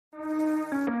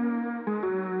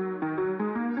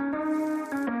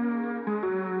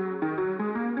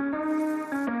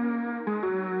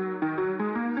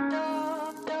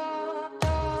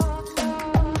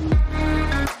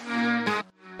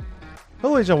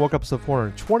ladies and gentlemen, welcome to episode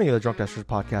 420 of the Drunk Dashers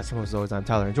podcast. And as always, I'm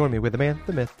Tyler, and joining me with the man,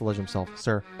 the myth, the legend himself,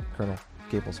 Sir Colonel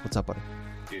Gables. What's up, buddy?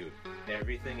 Dude,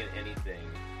 everything and anything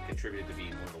contributed to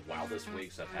being one of the wildest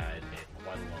weeks I've had in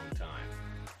quite a long time.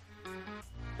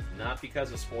 Not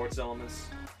because of sports elements.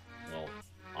 Well,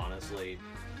 honestly,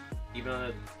 even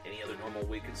on any other normal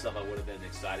week and stuff, I would have been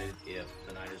excited if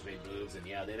the Niners made moves. And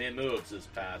yeah, they made moves this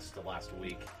last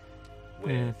week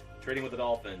with trading with the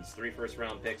Dolphins, 3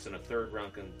 first-round picks and a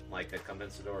third-round a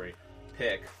compensatory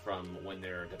pick from when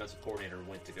their defensive coordinator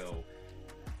went to go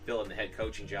fill in the head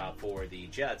coaching job for the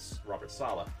Jets, Robert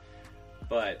Saleh.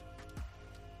 But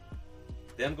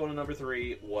them going to number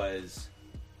 3 was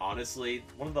honestly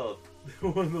one of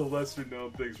the lesser known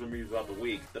things for me throughout the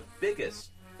week. The biggest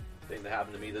thing that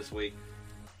happened to me this week,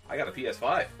 I got a PS5.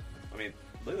 I mean,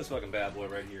 look at this fucking bad boy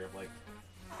right here. Like,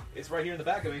 it's right here in the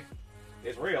back of me.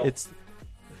 It's real. It's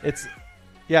not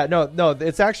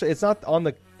on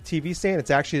the TV stand.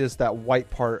 It's actually just that white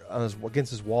part on against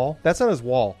his wall. That's on his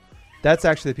wall. That's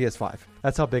actually the PS5.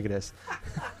 That's how big it is.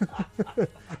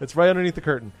 It's right underneath the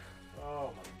curtain.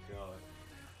 Oh my god.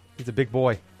 He's a big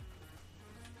boy.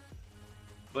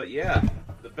 But yeah,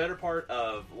 the better part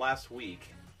of last week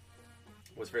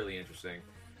was fairly interesting.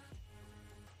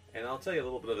 And I'll tell you a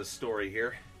little bit of a story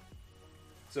here.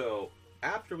 So,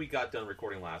 after we got done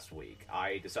recording last week,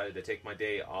 I decided to take my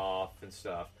day off and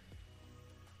stuff.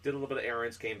 Did a little bit of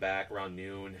errands, came back around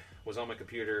noon, was on my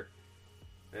computer,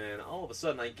 and all of a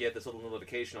sudden I get this little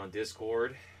notification on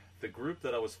Discord. The group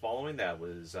that I was following that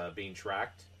was being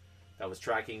tracked, that was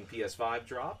tracking PS5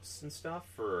 drops and stuff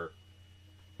for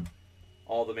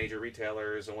all the major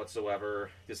retailers and whatsoever.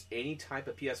 Just any type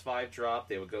of PS5 drop,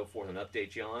 they would go forth and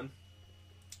update you on.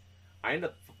 I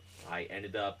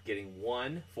ended up getting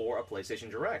one for a PlayStation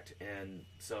Direct. And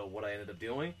so what I ended up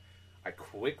doing, I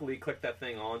quickly clicked that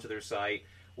thing onto their site,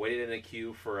 waited in a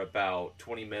queue for about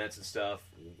 20 minutes and stuff,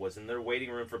 was in their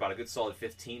waiting room for about a good solid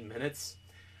 15 minutes.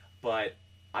 But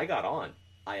I got on.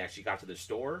 I actually got to the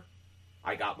store.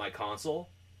 I got my console.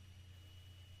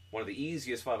 One of the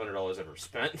easiest $500 I've ever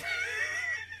spent.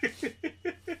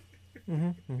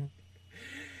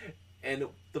 And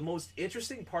the most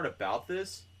interesting part about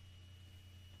this,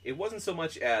 it wasn't so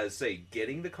much as, say,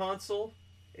 getting the console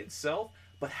itself,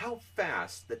 but how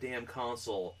fast the damn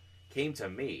console came to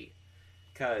me.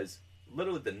 Because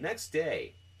literally the next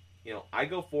day, I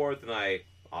go forth and I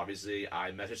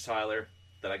message Tyler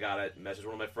that I got it, message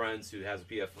one of my friends who has a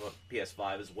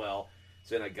PS5 as well,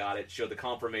 saying I got it, showed the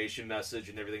confirmation message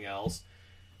and everything else.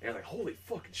 And I'm like, holy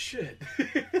fucking shit.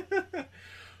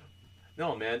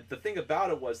 No, man, the thing about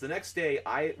it was the next day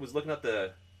I was looking at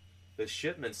the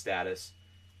shipment status.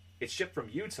 It shipped from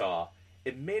Utah.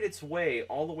 It made its way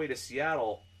all the way to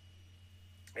Seattle.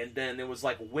 And then it was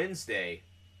like Wednesday.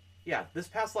 Yeah, this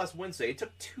past last Wednesday. It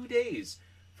took 2 days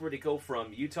for it to go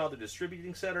from Utah, the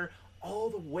distributing center, all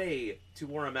the way to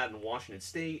where I'm at in Washington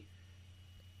State.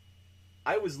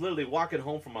 I was literally walking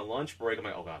home from my lunch break. I'm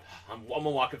like, oh god, I'm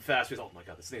walking fast because, oh my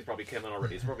god, this thing's probably came in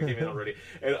already. It's probably came in already.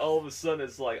 And all of a sudden,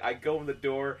 it's like, I go in the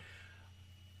door.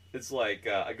 It's like,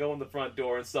 I go in the front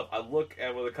door and stuff. I look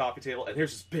at where the coffee table, and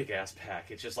here's this big-ass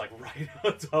package just, like, right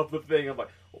on top of the thing. I'm like,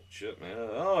 oh, shit, man.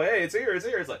 Oh, hey, it's here.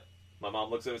 It's like, my mom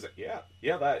looks at me and says,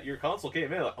 yeah, that your console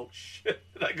came in. I'm like, oh, shit.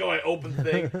 And I go, I open the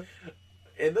thing,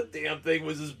 and the damn thing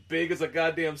was as big as a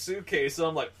goddamn suitcase. So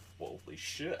I'm like, holy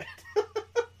shit.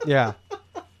 Yeah.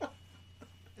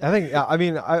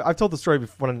 I've told the story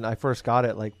before when I first got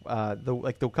it,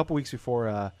 the couple weeks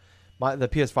before the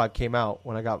PS5 came out,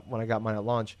 when I got mine at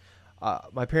launch.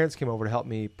 My parents came over to help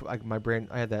me. I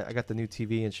got the new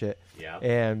TV and shit. Yeah.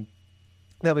 And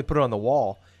they helped me put it on the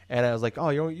wall. And I was like, oh,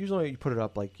 usually you put it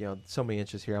up like so many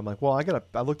inches here. I'm like, well, I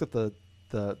looked at the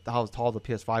how tall the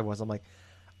PS5 was. I'm like,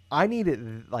 I need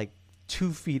it like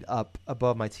 2 feet up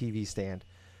above my TV stand.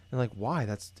 And like, why?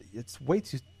 It's way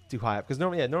too high up. Because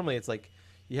normally it's like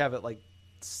you have it like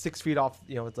 6 feet off.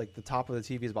 It's like the top of the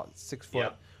TV is about 6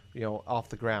 foot. Yep. Off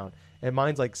the ground, and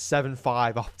mine's like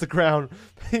 7'5" off the ground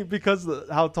because of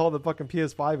how tall the fucking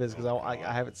PS5 is. Because I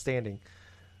have it standing.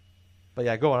 But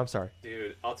yeah, go on. I'm sorry,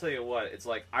 dude. I'll tell you what. It's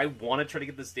like I want to try to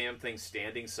get this damn thing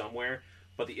standing somewhere,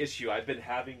 but the issue I've been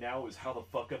having now is how the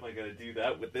fuck am I going to do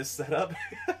that with this setup?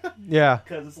 Yeah,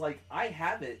 because it's like I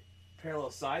have it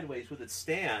parallel sideways with its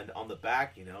stand on the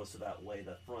back, so that way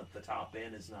the top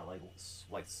end is not like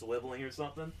swiveling or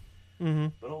something. Mm-hmm.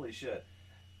 But holy shit.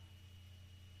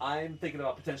 I'm thinking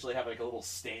about potentially having like a little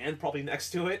stand probably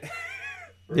next to it.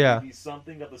 Or maybe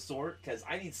something of the sort, because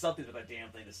I need something for that damn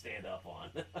thing to stand up on.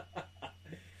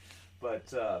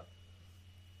 But,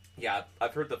 yeah,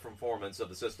 I've heard the performance of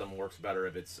the system works better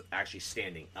if it's actually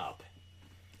standing up.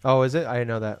 Oh, is it? I didn't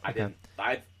know that. I Okay. didn't.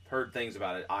 I've heard things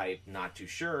about it. I'm not too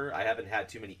sure. I haven't had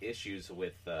too many issues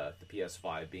with the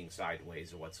PS5 being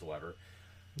sideways or whatsoever.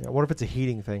 Yeah. What if it's a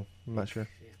heating thing? I'm not sure.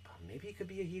 Maybe it could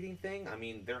be a heating thing. I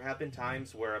mean, there have been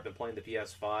times where I've been playing the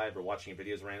PS5 or watching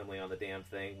videos randomly on the damn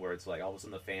thing where it's like all of a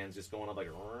sudden the fan's just going up like.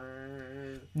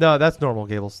 No, that's normal,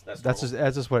 Gables. That's That's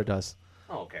just what it does.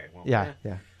 Oh, okay. Well, Yeah,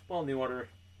 yeah. Well, new order,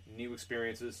 new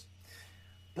experiences.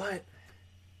 But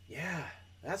yeah,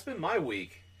 that's been my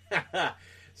week.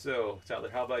 So, Tyler,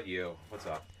 how about you? What's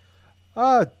up?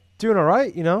 Doing all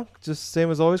right. Just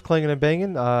same as always, clanging and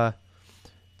banging.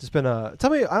 Just been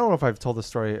tell me. I don't know if I've told this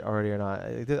story already or not.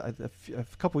 A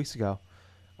couple weeks ago.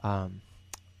 I'm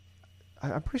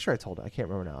pretty sure I told it. I can't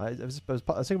remember now. I was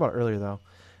thinking about it earlier though.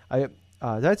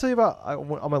 Did I tell you about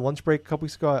on my lunch break a couple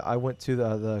weeks ago? I went to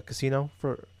the casino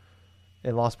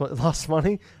and lost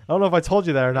money. I don't know if I told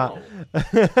you that or not.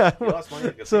 You lost money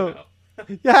at the So- casino.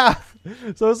 Yeah.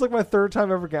 So it's like my third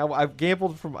time ever gambled. I've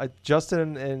gambled from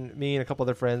Justin and me and a couple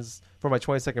other friends for my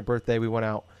 22nd birthday. We went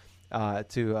out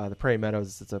to the Prairie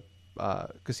Meadows. It's a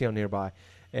casino nearby,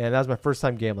 and that was my first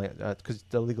time gambling because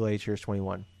the legal age here is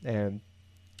 21. And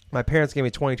my parents gave me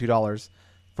 $22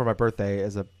 for my birthday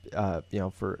as a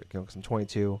for cause I'm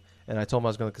 22, and I told them I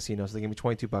was going to the casino, so they gave me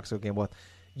 $22 to go gamble with.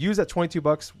 Use that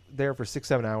 $22 there for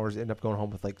 6-7 hours. End up going home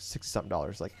with like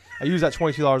 $60-something. Like I used that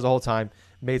 $22 the whole time.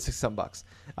 Made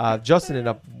 $60-something. Justin ended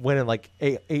up winning like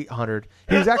 800.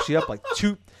 He was actually up like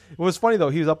two. It was funny though.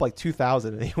 He was up like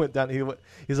 2,000, and he went down.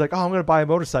 He's like, "Oh, I'm gonna buy a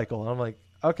motorcycle." And I'm like,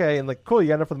 "Okay." And like, cool, you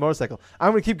got enough for the motorcycle.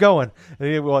 I'm gonna keep going.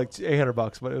 And he went like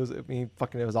 $800. But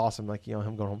it was awesome. Like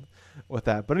him going home with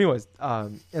that. But anyways,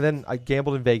 and then I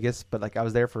gambled in Vegas. But like I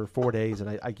was there for 4 days,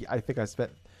 and I think I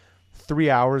spent 3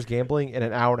 hours gambling, and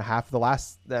an hour and a half. An hour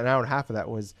and a half of that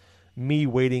was me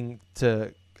waiting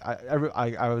to.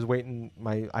 I was waiting.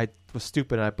 I was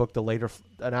stupid, and I booked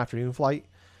an afternoon flight.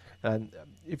 And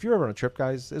if you're ever on a trip,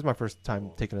 guys, this is my first time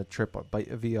taking a trip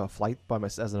via flight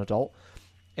as an adult.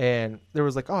 And there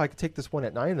was like, oh, I could take this one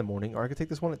at 9 in the morning, or I could take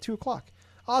this one at 2 o'clock.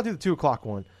 I'll do the 2 o'clock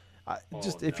one.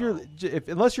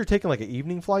 Unless you're taking like an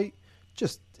evening flight,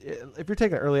 if you're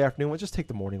taking an early afternoon one, just take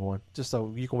the morning one, just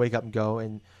so you can wake up and go,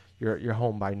 and you're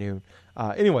home by noon.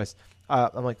 Anyways,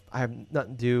 I'm like, I have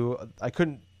nothing to do. I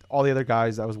couldn't. All the other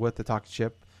guys I was with to talk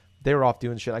shit, they were off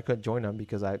doing shit. I couldn't join them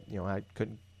because I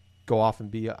couldn't go off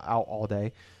and be out all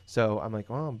day. So I'm like,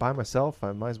 well, I'm by myself.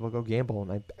 I might as well go gamble.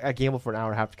 And I gambled for an hour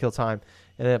and a half to kill time.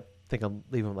 And I think I'm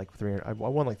leaving like 300. I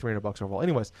won like $300 overall.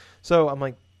 Anyways, so I'm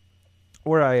like,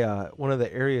 where one of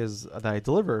the areas that I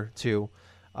deliver to,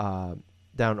 down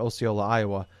in Osceola,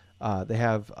 Iowa, they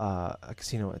have a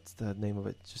casino. It's the name of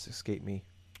it just escaped me.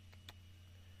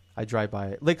 I drive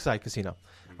by Lakeside Casino.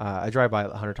 I drive by it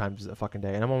 100 times a fucking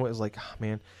day, and I'm always like, oh,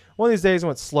 man, one of these days I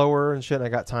went slower and shit, and I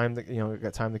got time to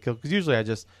kill. Because usually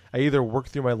I either work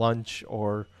through my lunch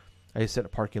or I just sit in a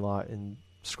parking lot and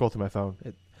scroll through my phone.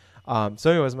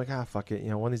 So anyways, I'm like, fuck it.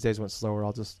 One of these days I went slower.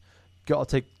 I'll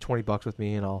take $20 with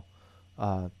me, and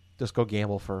I'll just go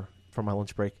gamble for my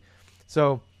lunch break.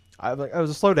 So it was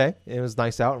a slow day. It was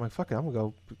nice out. I'm like, fuck it, I'm gonna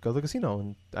go to the casino,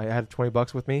 and I had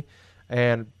 $20 with me,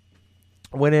 and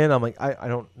went in. I'm like, I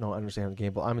don't know, understand the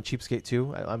gamble. I'm a cheapskate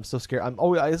too. I'm so scared.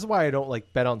 This is why I don't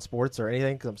like bet on sports or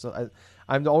anything, because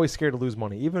I'm always scared to lose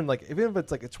money. Even if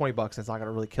it's like $20, it's not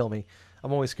gonna really kill me.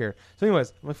 I'm always scared. So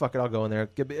anyways, I'm like, fuck it, I'll go in there.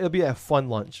 It'll be a fun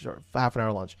lunch or half an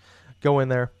hour lunch. Go in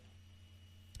there,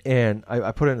 and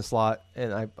I put in a slot,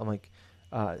 and I'm like,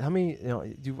 how many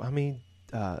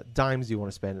dimes do you want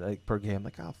to spend like per game? I'm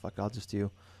like, oh fuck, I'll just do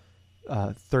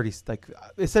 30. Like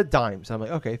it said dimes. I'm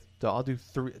like, okay, so I'll do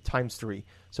 3 times 3,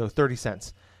 so 30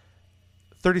 cents.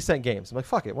 30-cent games. I'm like,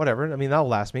 fuck it, whatever. I mean, that'll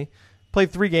last me. Played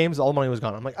 3 games, all the money was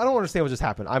gone. I'm like, I don't understand what just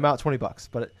happened. I'm out $20,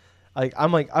 but I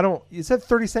don't. It said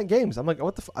 30-cent games. I'm like,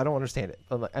 what the? I don't understand it.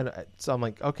 So I'm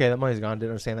like, okay, that money's gone.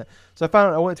 Didn't understand that. So I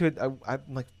found. I went to it. I'm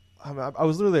like, I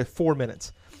was literally at 4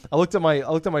 minutes. I looked at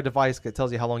my device. It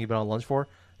tells you how long you've been on lunch for.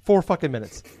 4 fucking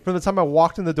minutes from the time I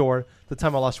walked in the door to the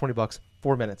time I lost $20.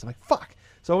 4 minutes. I'm like, fuck.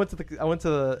 So I went to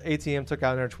the ATM, took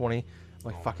out another 20. I'm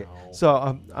like, fuck it.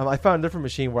 So I found a different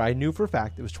machine where I knew for a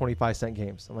fact it was 25-cent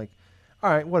games. I'm like,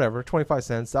 all right, whatever, 25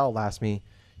 cents. That'll last me,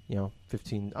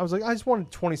 15. I was like, I just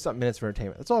wanted 20-something minutes for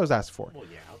entertainment. That's all I was asking for. Well,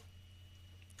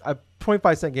 yeah.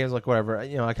 25-cent games, like whatever.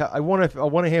 I won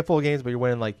a handful of games, but you're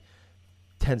winning like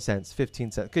 10 cents,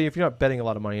 15 cents. Because if you're not betting a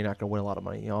lot of money, you're not going to win a lot of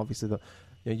money. Obviously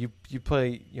you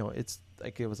play, it's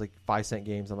like it was like 5-cent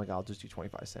games. I'm like, I'll just do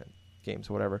 25-cent games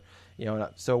or whatever.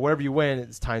 So whatever you win,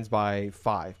 it's times by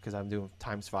 5 because I'm doing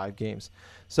times 5 games.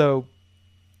 So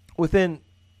within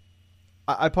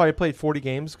I probably played 40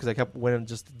 games because I kept winning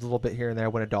just a little bit here and there. I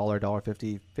win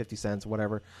 $1, 50 cents,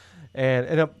 whatever, and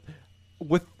ended up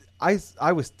with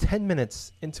I was 10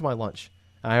 minutes into my lunch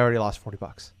and I already lost $40.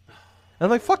 And I'm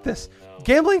like, fuck this, no.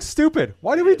 gambling's stupid.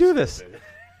 Why do we do this? Stupid.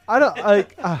 I don't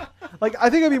like I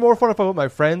think it'd be more fun if I went with my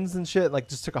friends and shit. Like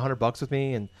just took $100 with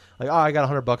me and like, oh, I got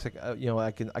 $100. Like, you know,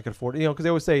 I could afford it. You know, because they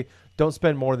always say don't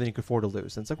spend more than you can afford to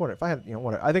lose. And it's like, what if I had, you know,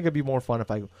 whatever. I think it'd be more fun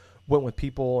if I went with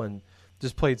people and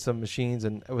just played some machines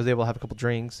and I was able to have a couple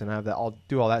drinks and have that. I'll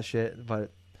do all that shit.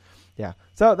 But yeah,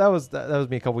 so that was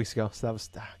me a couple weeks ago. So that was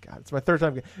God. It's my third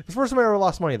time. It's the first time I ever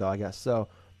lost money though, I guess. So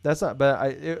that's not. But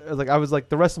I was like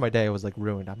the rest of my day was like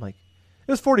ruined. I'm like.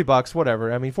 It was $40,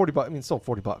 whatever. I mean, $40. I mean, it's still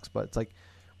 $40, but it's like,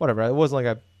 whatever. It wasn't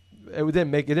like it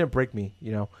didn't break me,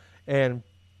 you know. And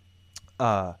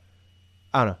I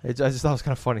don't know. I just thought it was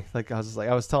kind of funny. Like I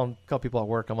was telling a couple people at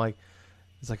work, I'm like,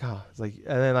 it's like, and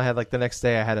then I had like the next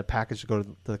day I had a package to go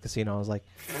to the casino. I was like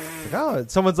oh,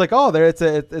 someone's like, oh, there,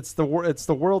 it's the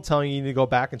world telling you need to go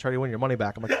back and try to win your money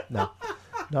back. I'm like, no,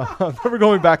 I'm never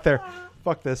going back there.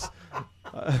 Fuck this.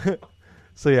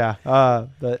 So yeah,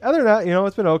 but other than that, you know,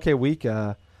 it's been an okay week.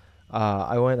 I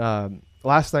went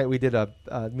last night. We did like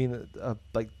 8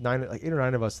 or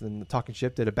 9 of us in the Talking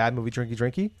Ship did a bad movie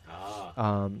drinky.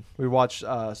 We watched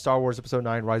Star Wars Episode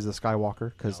 9: Rise of the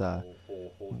Skywalker because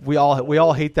we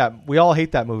all hate that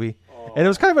movie. And it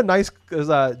was kind of a nice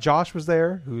because Josh was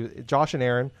there, Josh and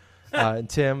Aaron and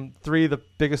Tim, 3 of the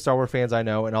biggest Star Wars fans I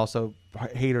know, and also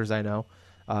haters I know.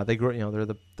 They grew, you know, they're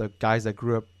the guys that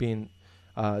grew up being.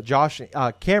 Josh,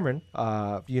 Cameron,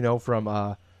 you know, from,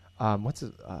 what's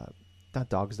his, not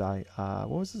Dogs Die. What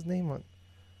was his name?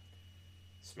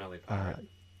 Smelly Pirate.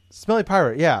 Smelly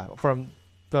Pirate. Yeah. From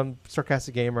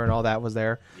Sarcastic Gamer and all that was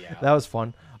there. Yeah. That was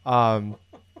fun.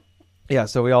 Yeah.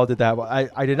 So we all did that.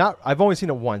 I did not, I've only seen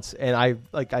it once and I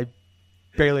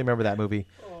barely remember that movie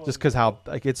just cause how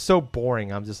like, it's so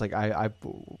boring. I'm just like,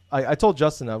 I told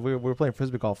Justin, we were playing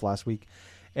Frisbee golf last week.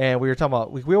 And we were talking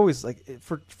about we always like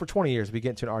for 20 years we get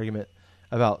into an argument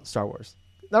about Star Wars.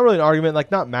 Not really an argument, like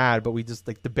not mad, but we just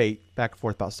like debate back and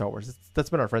forth about Star Wars. That's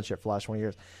been our friendship for the last 20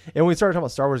 years. And when we started talking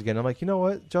about Star Wars again, I'm like, you know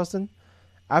what, Justin?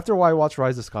 After I watched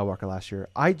Rise of Skywalker last year,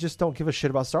 I just don't give a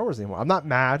shit about Star Wars anymore. I'm not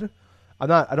mad. I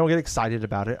don't get excited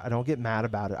about it. I don't get mad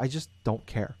about it. I just don't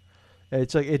care.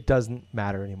 It's like it doesn't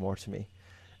matter anymore to me.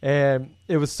 And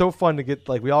it was so fun to get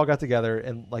like we all got together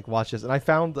and like watch this. And I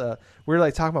found we were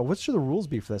like talking about what should the rules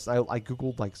be for this. I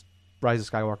googled like Rise of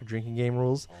Skywalker drinking game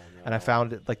rules, and I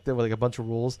found it like there were like a bunch of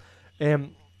rules.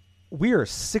 And we are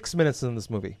 6 minutes into this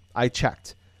movie. I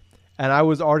checked, and I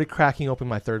was already cracking open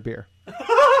my third beer.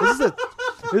 This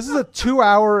is a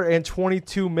 2-hour and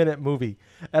 22-minute movie,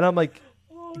 and I'm like,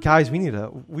 guys, we need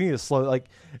to slow like.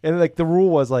 And like the rule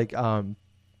was like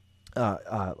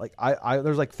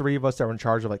there's like 3 of us that were in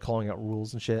charge of like calling out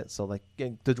rules and shit. So like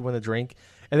to win the drink,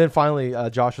 and then finally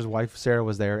Josh's wife Sarah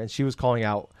was there, and she was calling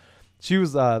out. She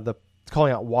was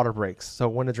calling out water breaks. So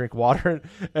when to drink water,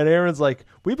 and Aaron's like,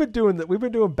 we've been doing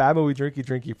bad movie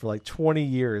drinky for like 20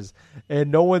 years,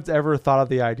 and no one's ever thought of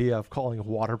the idea of calling a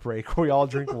water break where we all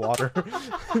drink water.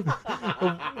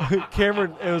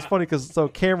 Cameron, it was funny because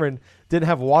Cameron didn't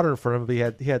have water in front of him,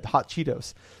 but he had hot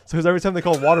Cheetos. So every time they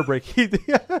called water break, he would eat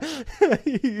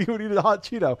a hot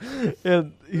Cheeto.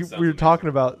 And we were talking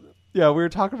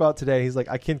about today. He's like,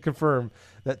 I can confirm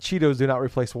that Cheetos do not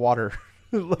replace water.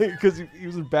 Because he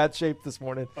was in bad shape this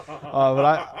morning.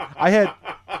 But I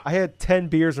had 10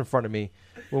 beers in front of me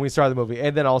when we started the movie,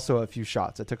 and then also a few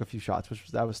shots. I took a few shots,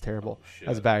 that was terrible. That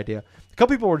was a bad idea. A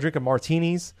couple people were drinking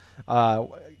martinis.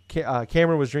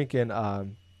 Cameron was drinking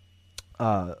he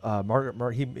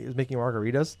was making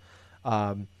margaritas.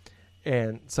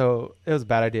 And so it was a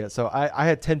bad idea. So I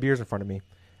had 10 beers in front of me,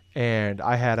 and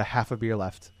I had a half a beer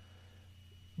left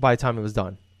by the time it was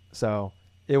done. So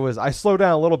I slowed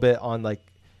down a little bit on like,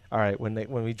 all right, when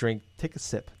we drink, take a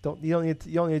sip. You don't need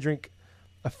to drink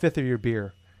a fifth of your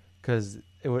beer, because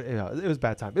it was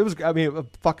bad time. It was, I mean, a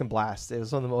fucking blast. It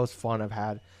was one of the most fun I've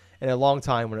had in a long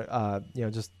time. When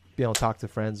just being able to talk to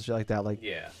friends and shit like that. Like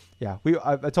yeah.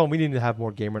 I told them we need to have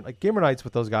more gamer nights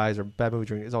with those guys or bad movie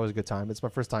drinking is always a good time. It's my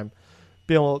first time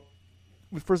we've done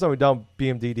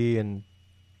BMDD in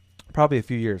probably a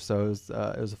few years, so it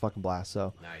was a fucking blast.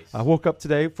 So nice. I woke up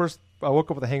today. First, I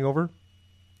woke up with a hangover.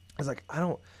 I was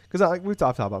like, we've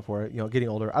talked about before, getting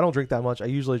older. I don't drink that much. I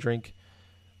usually drink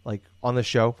like on the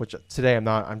show, which today I'm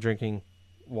not. I'm drinking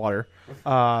water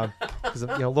because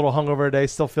a little hungover today,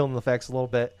 still feeling the effects a little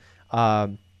bit.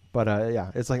 But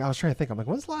it's like I was trying to think. I'm like,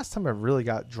 when's the last time I really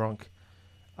got drunk?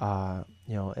 And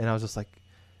I was just like,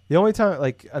 the only time,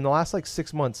 like in the last like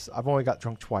 6 months, I've only got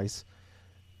drunk twice.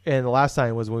 And the last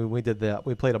time was when we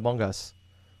played Among Us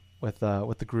with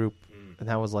the group, and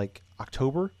that was like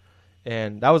October,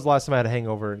 and that was the last time I had a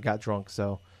hangover and got drunk.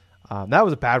 So that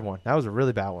was a bad one. That was a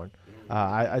really bad one.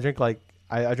 I drank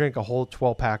I drank a whole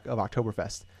 12-pack of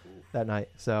Oktoberfest that night.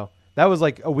 So that was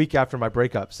like a week after my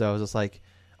breakup. So I was just like,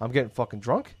 I'm getting fucking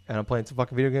drunk and I'm playing some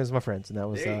fucking video games with my friends, and that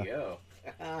was there you go.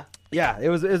 yeah, it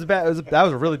was bad. That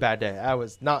was a really bad day. I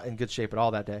was not in good shape at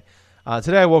all that day.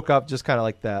 Today I woke up just kind of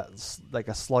like that, like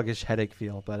a sluggish headache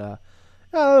feel. But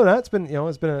other than that,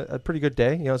 it's been a pretty good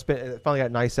day. It finally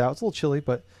got nice out. It's a little chilly,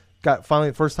 but finally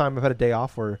the first time I've had a day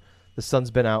off where the sun's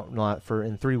been out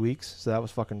in 3 weeks. So that was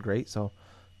fucking great. So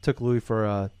took Louis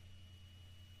for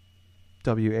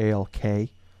WALK.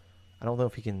 I don't know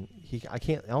if he can. I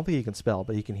don't think he can spell,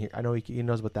 but he can hear. I know he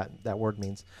knows what that word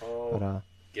means. Oh, but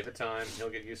give it time. He'll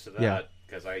get used to that. Yeah.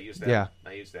 Because I used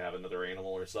to have another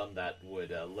animal or son that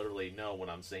would literally know when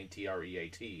I'm saying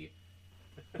TREAT.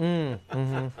 Yeah.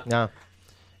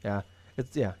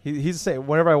 He's the same.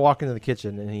 Whenever I walk into the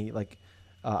kitchen and he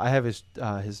I have his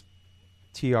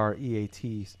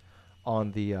TREATs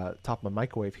on the top of my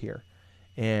microwave here,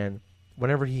 and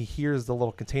whenever he hears the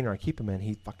little container I keep him in,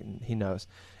 he knows.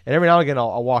 And every now and again,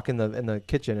 I'll walk in the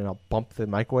kitchen and I'll bump the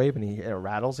microwave and it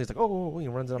rattles. He's like, oh, he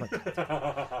runs out.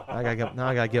 I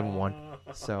gotta give him one.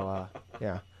 So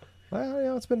yeah,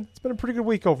 well, it's been a pretty good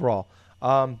week overall.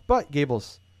 But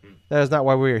Gables, that is not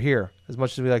why we are here. As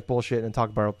much as we like bullshit and talk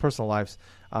about our personal lives,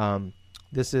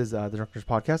 this is the Drunkers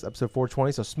Podcast, episode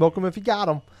 420. So smoke them if you got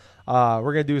them.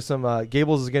 We're gonna do some.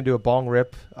 Gables is gonna do a bong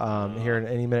rip here in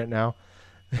any minute now.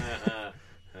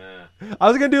 I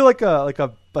was gonna do like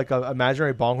a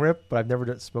imaginary bong rip, but I've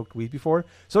never smoked weed before,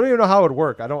 so I don't even know how it would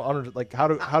work. I don't like how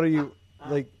do you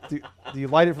like do you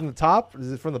light it from the top?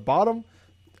 Is it from the bottom?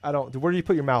 Where do you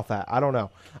put your mouth at? I don't know.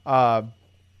 I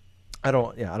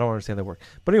don't understand that work.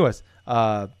 But anyways,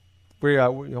 we're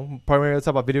probably going to talk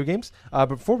about video games. But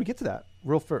before we get to that,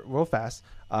 real fast,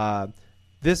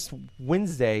 this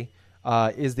Wednesday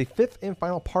is the fifth and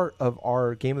final part of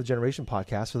our Game of the Generation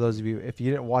podcast. For those of you, if you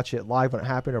didn't watch it live when it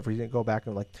happened, or if you didn't go back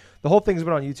and the whole thing's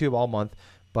been on YouTube all month.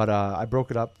 But I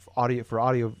broke it up for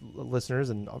audio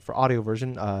listeners and for audio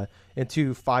version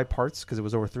into 5 parts because it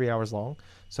was over 3 hours long.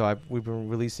 So we've been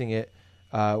releasing it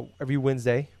every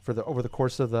Wednesday over the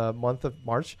course of the month of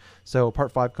March. So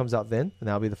part 5 comes out then, and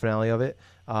that'll be the finale of it.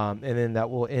 And then that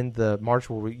will end the March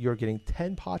where you're getting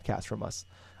 10 podcasts from us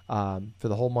for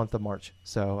the whole month of March.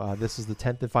 So this is the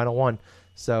 10th and final one.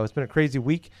 So it's been a crazy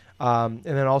week. And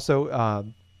then also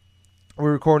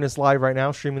we're recording this live right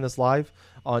now, streaming this live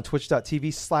on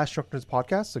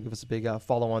twitch.tv/drunkenspodcast. So give us a big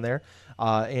follow on there.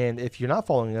 And if you're not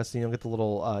following us and you don't get the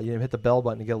little, you didn't hit the bell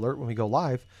button to get alert when we go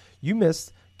live, you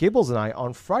missed Gables and I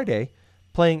on Friday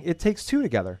playing It Takes Two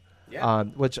together. Yeah.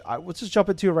 Let's just jump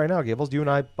into it right now, Gables. You and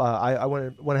I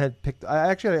went ahead and picked. I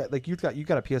actually you got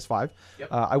a PS5. Yep.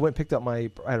 I went and picked up I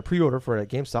had a pre-order for it at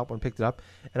GameStop. Went and picked it up,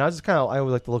 and I was just I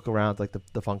always like to look around like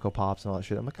the Funko Pops and all that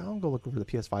shit. I'm like, I'll go look over the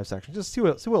PS5 section, just see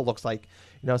what it looks like,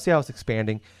 see how it's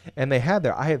expanding. And they had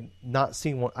there. I have not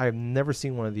seen one. I have never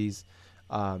seen one of these.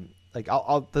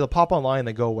 They'll pop online and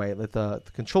they go away. Like the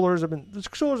controllers have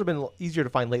been easier to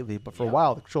find lately, but for a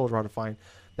while the controllers were hard to find.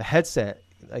 The headset.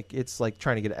 It's like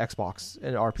trying to get an Xbox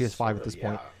and our PS5 at this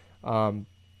point.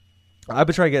 I've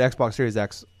been trying to get Xbox Series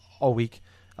X all week,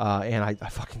 and I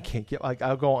fucking can't get.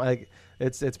 I'll go.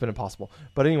 It's been impossible.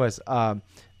 But anyways,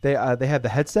 they had the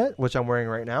headset which I'm wearing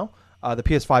right now. The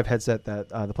PS5 headset that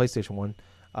the PlayStation one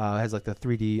has like the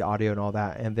 3D audio and all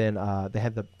that, and then they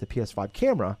had the PS5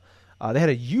 camera. They had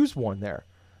a used one there,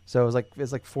 so it was like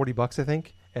 $40 I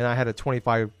think, and I had a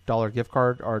 $25 gift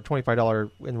card or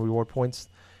 $25 in reward points.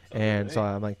 And so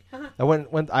I'm like,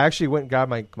 I actually went and grabbed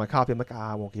my copy. I'm like,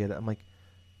 I won't get it. I'm like,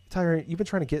 Tyler, you've been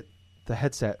trying to get the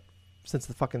headset since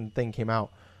the fucking thing came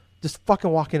out. Just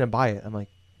fucking walk in and buy it. I'm like,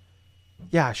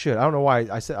 yeah, I should. I don't know why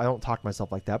I said I don't talk to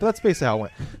myself like that, but that's basically how it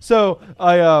went. So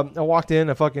I walked in.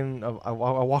 I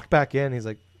walked back in. He's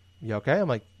like, you okay? I'm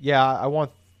like, yeah, I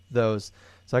want those.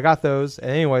 So I got those. And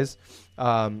anyways,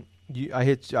 I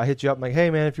hit you up. I'm like, hey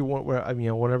man, if you want,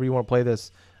 whenever you want to play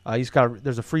this.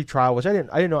 There's a free trial, which I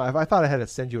didn't know. I thought I had to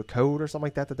send you a code or something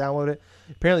like that to download it.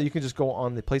 Apparently, you can just go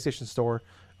on the PlayStation Store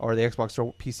or the Xbox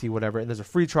Store, PC, whatever, and there's a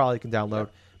free trial you can download.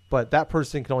 Yep. But that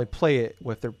person can only play it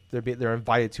with they're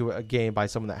invited to a game by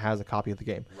someone that has a copy of the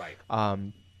game. Right.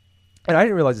 And I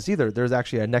didn't realize this either. There's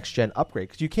actually a next gen upgrade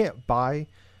because you can't buy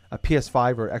a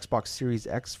PS5 or Xbox Series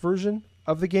X version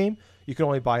of the game. You can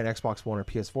only buy an Xbox One or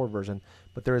PS4 version,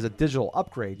 but there is a digital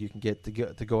upgrade you can get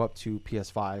to go up to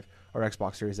PS5 or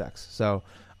Xbox Series X. So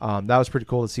that was pretty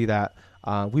cool to see that.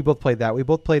 We both played that. We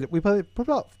played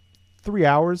about 3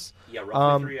 hours. Yeah,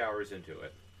 roughly 3 hours into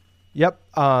it. Yep.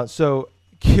 So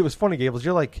it was funny, Gables.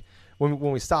 You're like when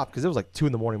we stopped because it was like 2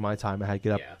 a.m. my time. I had to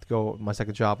get up to go my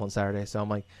second job on Saturday. So I'm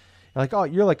like,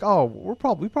 you're like, oh, we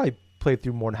probably played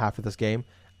through more than half of this game.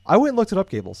 I went and looked it up,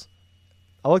 Gables.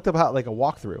 I looked up how like a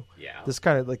walkthrough. Yeah. This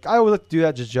kind of like I always like to do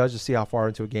that, just judge to see how far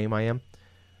into a game I am.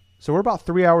 So we're about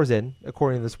 3 hours in,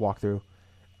 according to this walkthrough,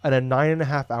 and a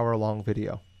 9.5 hour long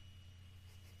video.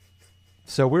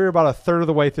 So we're about a third of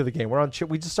the way through the game.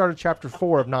 We just started chapter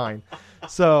 4 of 9.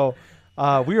 So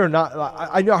we are not.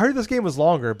 I heard this game was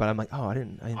longer, but I'm like, oh, I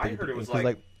didn't I think heard it was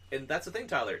like, and that's the thing,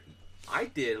 Tyler. I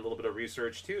did a little bit of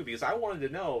research too because I wanted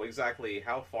to know exactly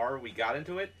how far we got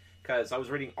into it. Because I was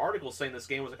reading articles saying this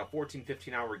game was like a 14,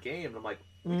 15-hour game, and I'm like,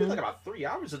 we did like about 3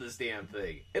 hours of this damn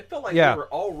thing. It felt like we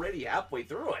were already halfway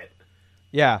through it.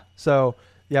 Yeah. So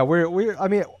yeah, we're. I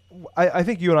mean, I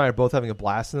think you and I are both having a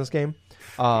blast in this game.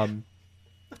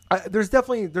 There's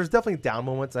definitely down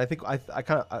moments. And I think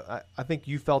I think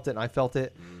you felt it and I felt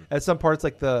it at some parts.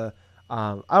 Like I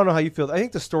don't know how you feel. I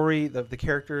think the story, the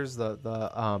characters,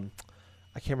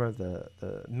 I can't remember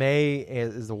the May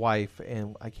is the wife,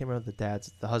 and I can't remember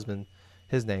the husband,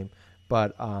 his name,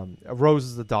 but Rose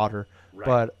is the daughter. Right.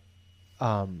 But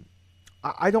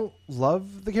I don't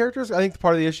love the characters. I think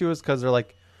part of the issue is because they're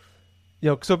like,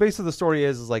 so basically the story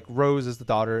is like Rose is the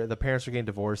daughter, the parents are getting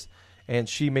divorced, and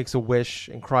she makes a wish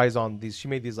and cries on these. She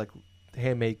made these like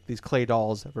handmade these clay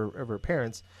dolls of her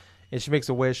parents, and she makes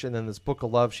a wish, and then this book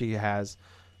of love she has,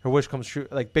 her wish comes true.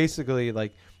 Like basically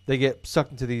like they get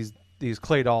sucked into these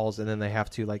clay dolls, and then they have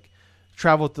to like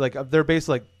travel to like they're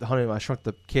basically like, honey, I shrunk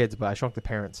the kids, but I shrunk the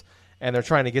parents, and they're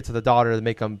trying to get to the daughter to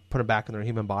make them put them back in their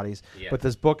human bodies. Yeah. But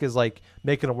this book is like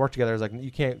making them work together. It's like you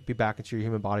can't be back into your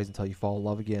human bodies until you fall in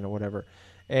love again or whatever.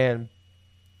 And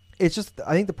it's just,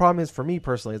 I think the problem is for me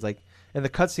personally is like, and the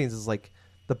cutscenes is like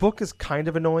the book is kind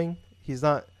of annoying. He's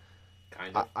not.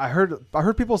 Kind of. I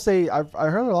heard people say. I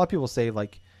heard a lot of people say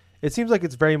like. It seems like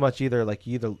it's very much either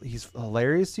he's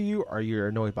hilarious to you or you're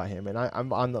annoyed by him, and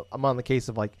I'm on the case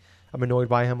of like I'm annoyed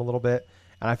by him a little bit,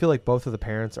 and I feel like both of the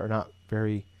parents are not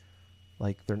very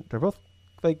like they're both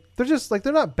like they're just like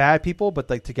they're not bad people, but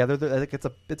like together they're like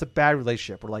it's a bad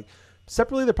relationship. Or like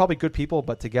separately they're probably good people,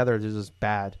 but together they're just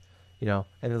bad, And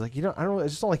it's like I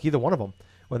just don't like either one of them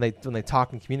when they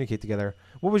talk and communicate together.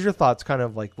 What was your thoughts, kind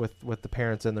of like with the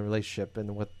parents and the relationship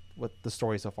and with the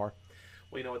story so far?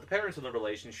 Well, with the parents in the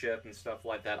relationship and stuff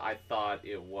like that, I thought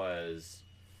it was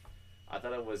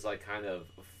like kind of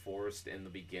forced in the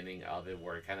beginning of it,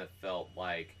 where it kind of felt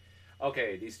like,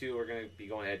 okay, these two are going to be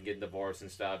going ahead and getting divorced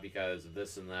and stuff because of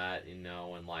this and that,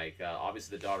 and like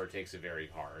obviously the daughter takes it very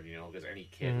hard, because any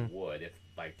kid would if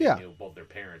like they knew both their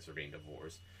parents are being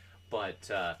divorced. But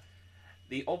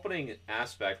the opening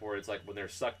aspect where it's like when they're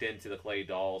sucked into the clay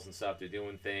dolls and stuff, they're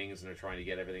doing things and they're trying to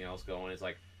get everything else going. It's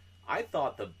like, I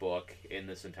thought the book in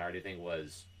this entirety thing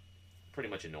was pretty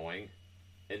much annoying,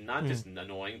 and not just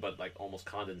annoying, but like almost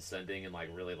condescending and like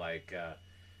really like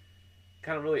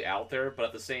kind of really out there. But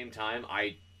at the same time,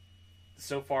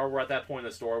 so far we're at that point in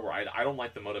the story where I don't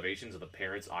like the motivations of the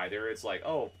parents either. It's like,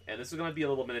 oh, and this is going to be a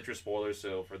little miniature spoiler,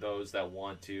 so for those that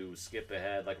want to skip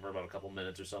ahead like for about a couple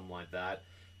minutes or something like that,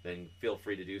 then feel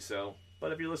free to do so.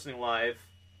 But if you're listening live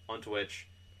on Twitch,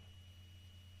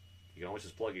 you can always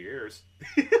just plug your ears.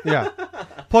 Yeah.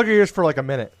 Plug your ears for like a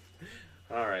minute.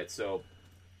 All right, so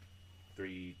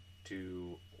 3,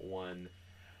 2, 1.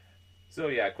 So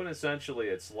yeah, quintessentially,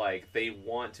 it's like they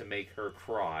want to make her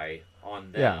cry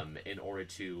on them in order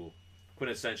to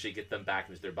quintessentially get them back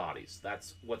into their bodies.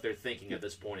 That's what they're thinking at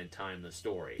this point in time in the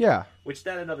story. Yeah. Which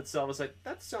that in of itself is like,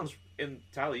 that sounds, and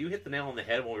Tyler, you hit the nail on the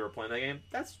head when we were playing that game.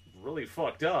 That's really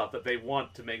fucked up that they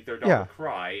want to make their daughter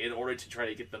cry in order to try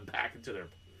to get them back into their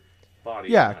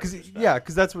bodies. Yeah,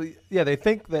 because that's what. Yeah, they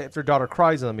think that if their daughter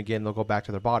cries on them again, they'll go back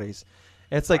to their bodies.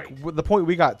 And it's like the point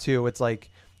we got to. It's like,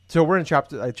 so we're in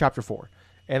chapter 4,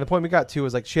 and the point we got to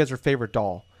is like she has her favorite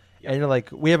doll, and you're like,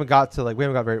 we haven't got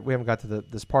to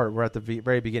this part. We're at the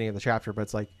very beginning of the chapter, but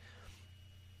it's like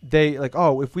they like,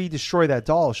 oh, if we destroy that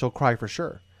doll, she'll cry for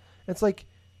sure. And it's like,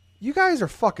 you guys are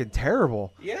fucking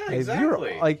terrible. Yeah,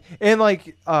 exactly.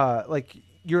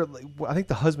 You're I think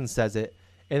the husband says it.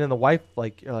 And then the wife,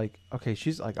 like, you're like, okay,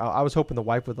 she's like, I was hoping the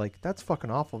wife would like, that's fucking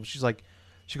awful. She's like,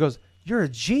 she goes, you're a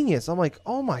genius. I'm like,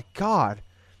 oh my God.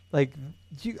 Like,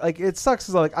 it sucks.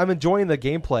 Cause like, I'm enjoying the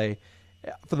gameplay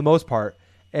for the most part.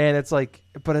 And it's like,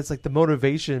 but it's like the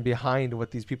motivation behind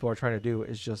what these people are trying to do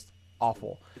is just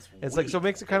awful. It's like, so it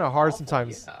makes it kind of hard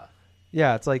sometimes.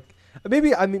 Yeah. It's like,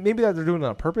 maybe that they're doing it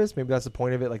on purpose. Maybe that's the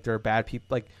point of it. Like, they're bad people.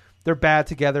 Like, they're bad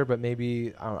together, but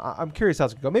maybe I'm curious how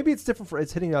it's going to go. Maybe it's different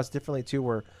it's hitting us differently too,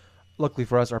 where luckily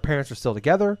for us, our parents are still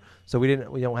together, so we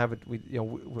don't have it. We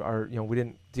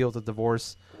didn't deal with the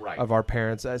divorce Right. of our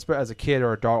parents as a kid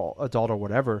or adult or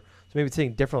whatever. So maybe it's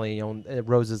thinking differently.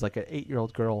 Rose is like an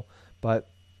 8-year-old girl. But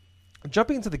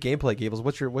jumping into the gameplay, Gables,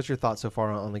 what's your thoughts so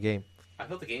far on the game? I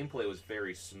thought the gameplay was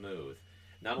very smooth.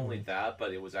 Not only that,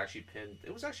 but it was actually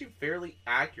fairly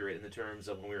accurate in the terms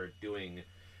of when we were doing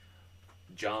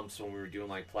jumps, when we were doing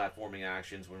like platforming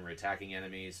actions, when we were attacking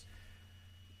enemies.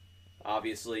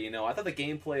 Obviously, I thought the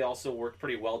gameplay also worked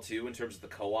pretty well too in terms of the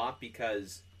co-op,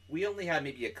 because we only had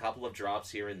maybe a couple of drops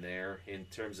here and there in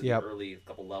terms of the early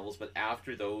couple levels, but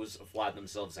after those flattened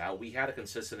themselves out, we had a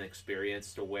consistent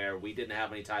experience to where we didn't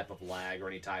have any type of lag or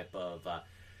any type of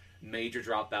major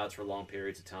dropouts for long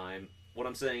periods of time. What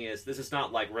I'm saying is, this is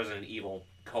not like Resident Evil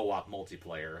co-op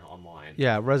multiplayer online.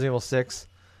 Yeah, Resident Evil 6.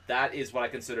 That is what I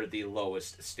consider the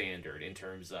lowest standard in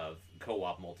terms of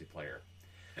co-op multiplayer.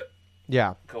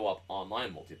 Yeah. Co-op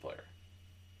online multiplayer.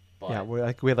 But, yeah,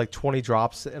 we had like 20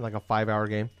 drops in like a 5-hour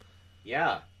game.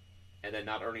 Yeah. And then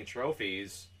not earning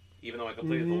trophies, even though I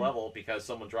completed the level because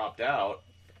someone dropped out.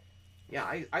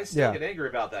 Yeah, I still get angry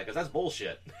about that because that's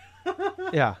bullshit.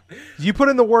 Yeah. You put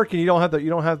in the work and you don't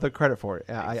have the credit for it.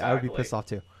 Yeah, Exactly. I would be pissed off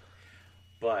too.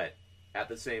 But at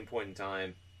the same point in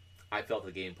time, I felt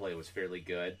the gameplay was fairly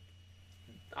good.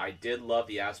 I did love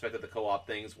the aspect of the co-op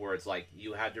things where it's like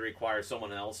you had to require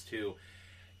someone else to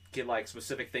get like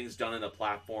specific things done in a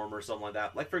platform or something like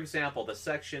that. Like, for example, the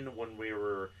section when we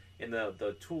were in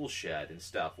the tool shed and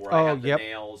stuff where I had the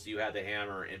nails, you had the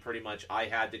hammer, and pretty much I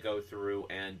had to go through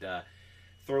and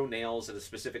throw nails at a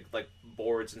specific like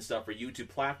boards and stuff for you to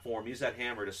platform, use that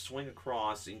hammer to swing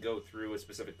across and go through a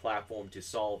specific platform to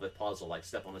solve a puzzle, like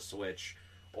step on a switch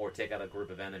or take out a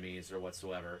group of enemies or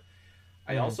whatsoever.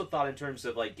 I also thought in terms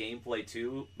of like gameplay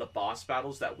too, the boss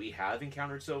battles that we have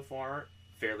encountered so far,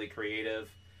 fairly creative.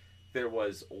 There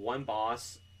was one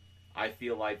boss I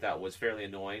feel like that was fairly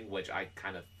annoying, which I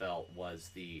kind of felt was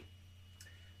the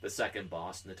second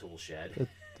boss in the tool shed.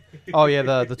 Oh yeah,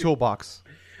 the toolbox.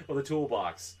 Well, the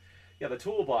toolbox. Yeah, the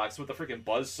toolbox with the freaking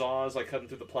buzzsaws like cutting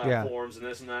through the platforms and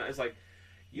this and that. It's like,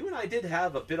 you and I did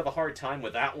have a bit of a hard time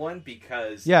with that one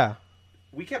because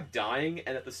we kept dying,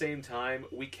 and at the same time,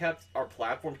 our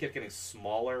platform kept getting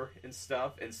smaller and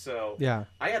stuff, and so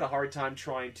I had a hard time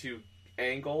trying to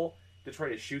angle to try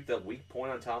to shoot the weak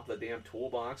point on top of the damn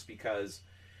toolbox because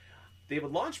they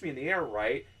would launch me in the air,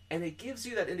 right? And it gives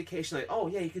you that indication like, oh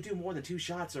yeah, you could do more than 2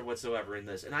 shots or whatsoever in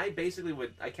this. And I basically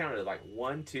I counted it like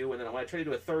 1, 2, and then when I try to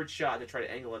do a third shot to try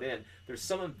to angle it in, there's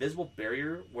some invisible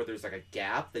barrier where there's like a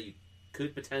gap that you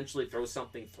could potentially throw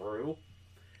something through.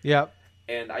 Yep.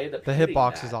 And I ended up the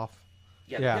hitbox is off.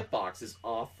 Yeah, the hitbox is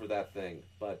off for that thing.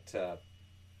 But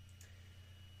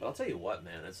I'll tell you what,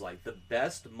 man, it's like the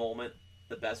best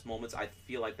moments I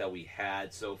feel like that we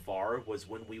had so far was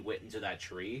when we went into that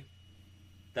tree.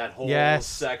 That whole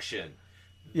section.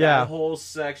 That whole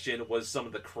section was some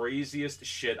of the craziest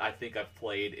shit I think I've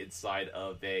played inside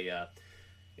of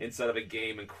a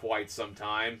game in quite some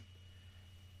time.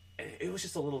 And it was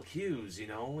just a little cues,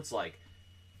 It's like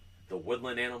the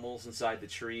woodland animals inside the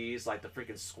trees, like the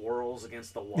freaking squirrels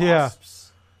against the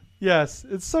wasps. Yes,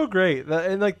 it's so great.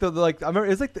 And like I remember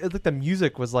it's like the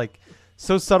music was like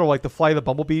so subtle, like the fly of the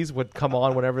bumblebees would come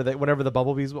on whenever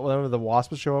the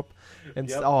wasps would show up,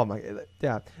 and oh my,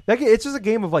 it's just a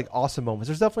game of like awesome moments.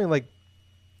 There's definitely like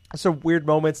some weird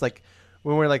moments, like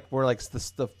when we're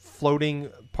the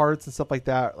floating parts and stuff like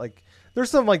that. Like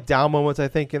there's some like down moments I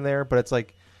think in there, but it's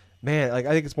like, man, like I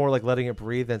think it's more like letting it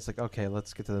breathe. And it's like, okay,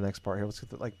 let's get to the next part here.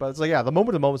 But it's like the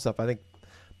moment to moment stuff. I think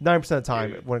 90% of the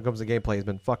time when it comes to gameplay has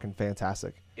been fucking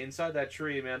fantastic. Inside that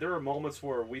tree, man, there were moments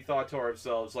where we thought to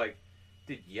ourselves like,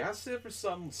 did Yasif or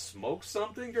something smoke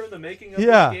something during the making of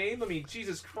this game? I mean,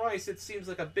 Jesus Christ, it seems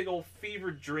like a big old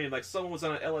fever dream, like someone was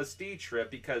on an LSD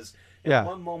trip because in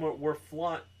one moment we're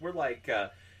like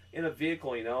in a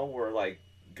vehicle, we're like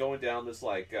going down this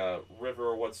like river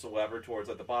or whatsoever towards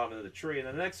like the bottom of the tree, and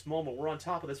the next moment we're on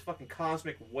top of this fucking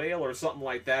cosmic whale or something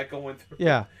like that going through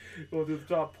the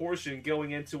top portion,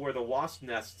 going into where the wasp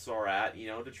nests are at,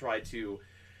 to try to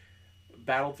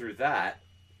battle through that.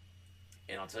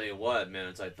 And I'll tell you what, man,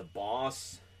 it's like the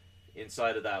boss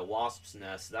inside of that wasp's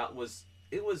nest,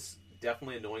 it was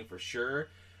definitely annoying for sure.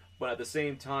 But at the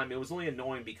same time, it was only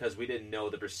annoying because we didn't know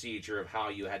the procedure of how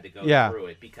you had to go through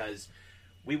it. Because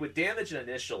we would damage it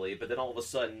initially, but then all of a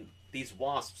sudden, these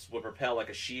wasps would propel like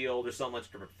a shield or something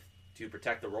to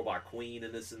protect the robot queen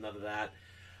and this and none of that.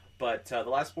 But the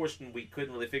last portion we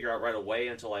couldn't really figure out right away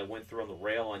until I went through on the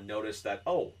rail and noticed that,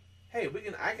 hey,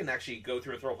 I can actually go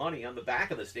through and throw honey on the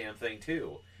back of this damn thing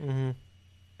too. Mm-hmm.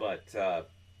 But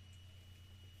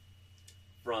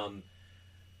from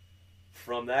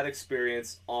that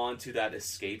experience onto that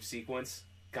escape sequence.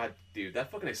 God, dude,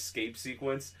 that fucking escape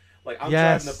sequence. Like, I'm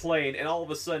driving the plane, and all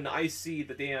of a sudden I see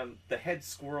the head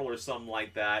squirrel or something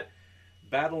like that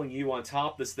battling you on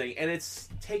top of this thing, and it's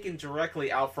taken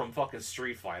directly out from fucking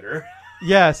Street Fighter.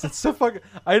 Yes, it's so fucking.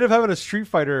 I ended up having a Street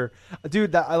Fighter,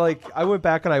 dude. That I went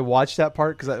back and I watched that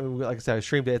part because, like I said, I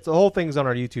streamed it. The whole thing's on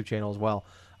our YouTube channel as well.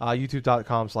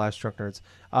 YouTube.com/drunknerds.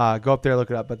 Go up there,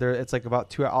 look it up. But it's like about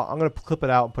 2 hours. I'm gonna clip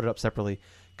it out and put it up separately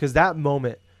because that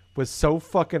moment was so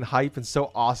fucking hype and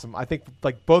so awesome. I think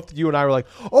like both you and I were like,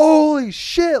 holy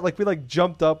shit! Like we like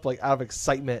jumped up like out of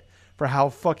excitement for how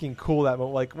fucking cool that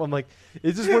moment. Like I'm like,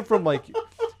 it just went from like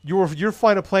you're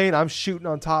flying a plane, I'm shooting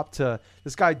on top, to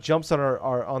this guy jumps on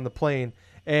our on the plane,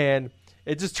 and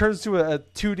it just turns to a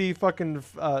 2D fucking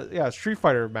Street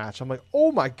Fighter match. I'm like,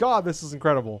 oh my god, this is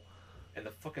incredible. And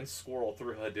the fucking squirrel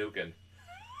threw Hadouken.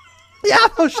 Yeah,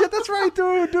 oh shit, that's right,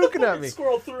 dude, Hadouken at me.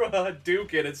 Squirrel threw a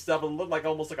Hadouken and stuff, and looked like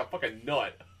almost like a fucking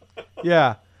nut.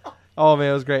 Yeah. Oh man,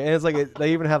 it was great, and it's like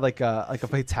they even had like a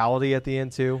fatality at the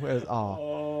end too. It was,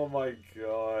 oh my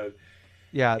god.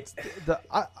 Yeah,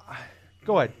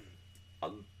 go ahead.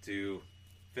 To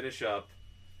finish up,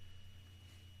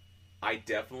 I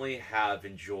definitely have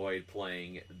enjoyed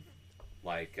playing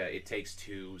like It Takes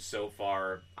Two so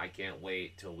far. I can't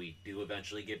wait till we do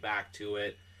eventually get back to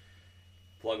it.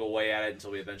 Plug away at it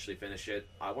until we eventually finish it.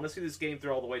 I want to see this game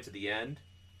through all the way to the end.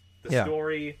 The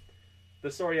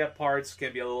story at parts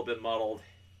can be a little bit muddled.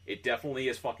 It definitely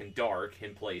is fucking dark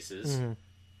in places. Mm-hmm.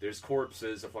 There's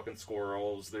corpses of fucking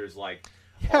squirrels. There's like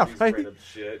all these random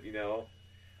shit, you know.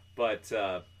 But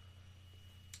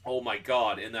oh my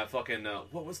god! In that fucking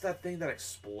what was that thing that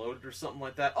exploded or something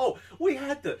like that? Oh,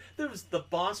 there was the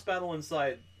boss battle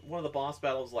inside one of the boss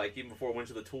battles, like even before we went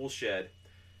to the tool shed,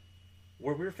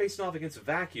 where we were facing off against a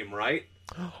vacuum, right?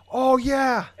 Oh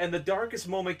yeah! And the darkest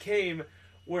moment came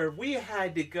where we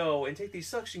had to go and take these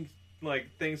suction like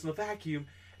things in the vacuum,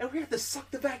 and we had to suck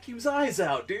the vacuum's eyes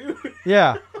out, dude.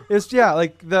 Yeah, it's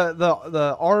like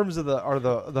the arms of the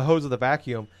hose of the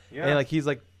vacuum, and like he's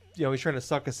like, you know, he's trying to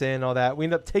suck us in and all that. We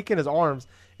end up taking his arms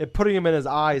and putting him in his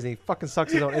eyes, and he fucking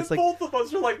sucks his own. It's like both of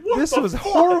us are like, what this the was fuck?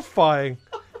 horrifying.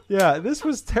 Yeah, this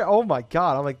was oh my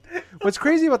god! I'm like, what's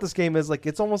crazy about this game is like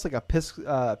it's almost like a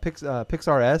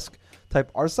Pixar-esque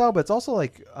type art style, but it's also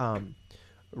like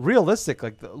realistic,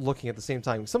 like looking at the same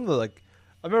time. Some of the like,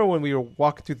 I remember when we were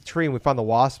walking through the tree and we found the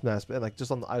wasp nest, and like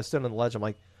I was standing on the ledge. I'm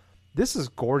like, this is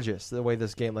gorgeous the way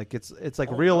this game like it's like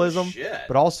realism,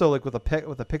 but also like with a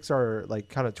Pixar like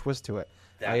kind of twist to it.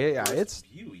 It's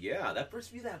view, that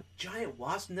first view, that giant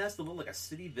wasp nest that looked like a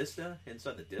city vista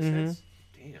inside the distance.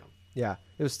 Mm-hmm. Damn. Yeah,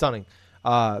 it was stunning.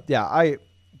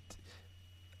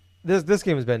 This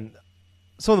game has been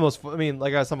some of the most. I mean,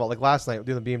 like I was talking about, like last night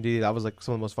doing the BMD, that was like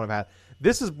some of the most fun I've had.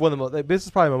 This is this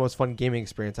is probably my most fun gaming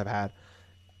experience I've had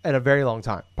in a very long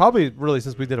time. Probably really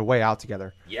since we did A Way Out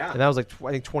together. Yeah, and that was like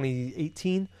I think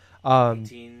 2018.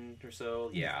 18 or so.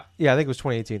 Yeah. Yeah, I think it was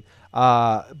 2018.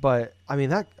 But I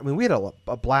mean we had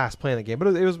a blast playing the game. But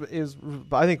it was.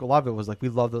 But I think a lot of it was like we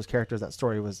loved those characters. That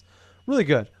story was really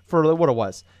good for what it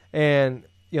was. And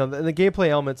you know the gameplay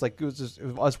elements, like it was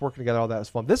us working together, all that was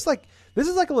fun. This is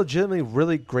like a legitimately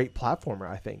really great platformer,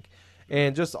 I think.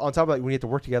 And just on top of that, we need to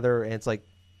work together, and it's like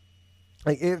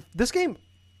if this game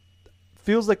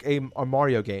feels like a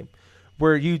Mario game,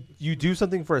 where you do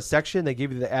something for a section, they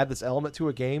give you to add this element to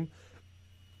a game.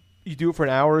 You do it for an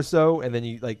hour or so, and then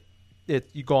you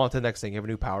go on to the next thing. You have a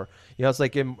new power. You know, it's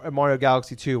like in Mario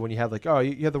Galaxy 2 when you have like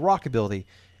you have the rock ability.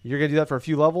 You're gonna do that for a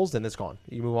few levels, then it's gone.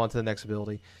 You move on to the next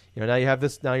ability. You know, now you have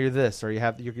this, now you're this, or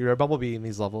you're a Bumblebee in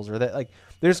these levels, or that. Like,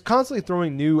 there's constantly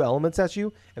throwing new elements at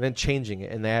you and then changing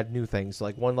it, and they add new things. So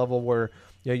like one level where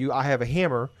I have a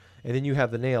hammer, and then you have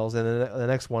the nails, and then the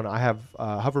next one I have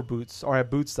hover boots, or I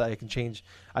have boots that I can change.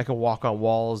 I can walk on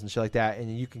walls and shit like that,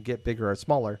 and you can get bigger or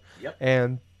smaller. Yep.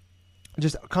 And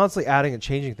just constantly adding and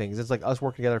changing things. It's like us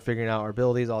working together, figuring out our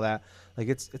abilities, all that. Like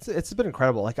it's been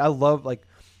incredible. Like I love like.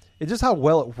 It's just how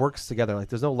well it works together. Like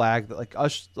there's no lag. Like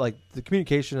us, like the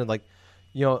communication and like,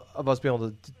 of us being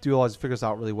able to do all these figures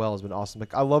out really well has been awesome.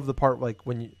 Like I love the part like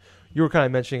when you were kind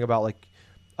of mentioning about like,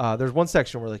 there's one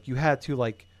section where like you had to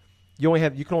like, you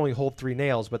can only hold 3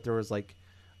 nails, but there's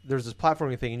this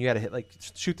platforming thing and you had to hit like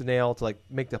shoot the nail to like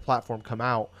make the platform come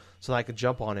out so that I could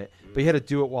jump on it. But you had to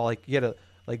do it while like you had to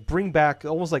like bring back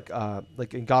almost like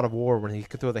in God of War when he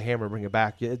could throw the hammer and bring it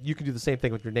back. You can do the same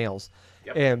thing with your nails.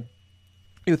 Yep. And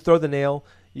you throw the nail,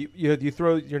 you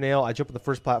throw your nail, I jump on the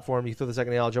first platform, you throw the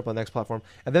second nail, I jump on the next platform.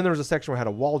 And then there was a section where I had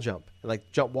a wall jump, and like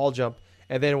wall jump.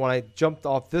 And then when I jumped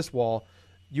off this wall,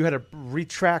 you had to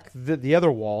retract the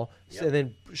other wall Yep. and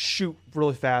then shoot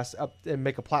really fast up and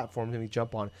make a platform and you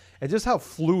jump on. And just how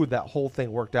fluid that whole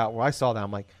thing worked out. Where I saw that,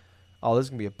 I'm like, oh, this is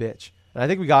gonna be a bitch. And I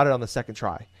think we got it on the second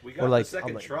try. We got Like, the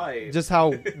second try. Just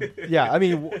how, yeah. I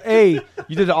mean, A,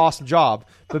 you did an awesome job,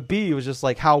 but B, it was just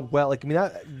like how well. Like, I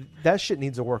mean, that shit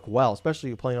needs to work well,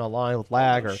 especially playing online with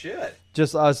lag or shit.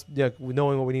 just us,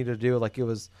 knowing what we needed to do. Like,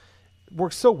 it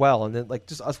worked so well, and then like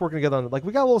just us working together on like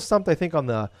we got a little stumped, I think, on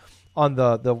the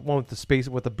one with the space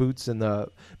with the boots and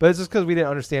but it's just because we didn't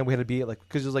understand we had to be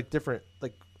because there's like different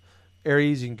like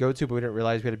areas you can go to, but we didn't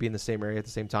realize we had to be in the same area at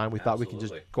the same time. We thought we could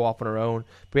just go off on our own,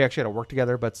 but we actually had to work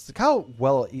together. But it's like how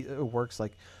well it works,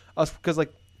 like us, because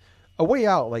like A Way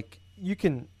Out, like you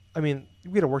can, I mean,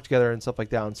 we had to work together and stuff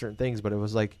like that on certain things, but it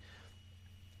was like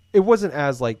it wasn't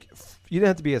as like you didn't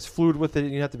have to be as fluid with it, you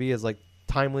didn't have to be as like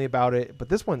timely about it. But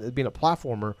this one, it being a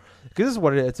platformer, because this is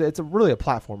what it is, it's really a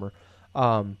platformer.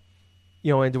 And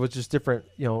it was just different,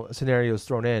 scenarios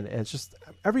thrown in, and it's just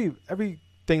every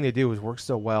thing they do is works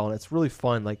so well, and it's really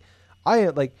fun. Like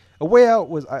A Way Out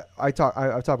was I've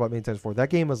talked about many times before. That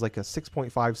game was like a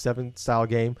 6.57 style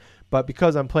game, but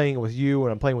because I'm playing it with you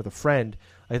and I'm playing with a friend,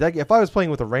 like that, if I was playing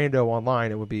with a rando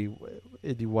online, it'd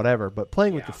be whatever. But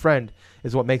playing with your friend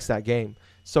is what makes that game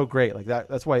so great. Like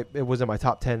that's why it was in my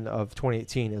top 10 of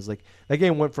 2018. Is like that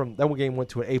game went to an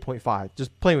 8.5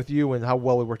 just playing with you and how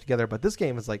well we work together. But this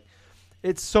game is like,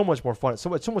 it's so much more fun. It's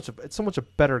so much a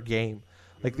better game.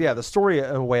 Like, yeah, the story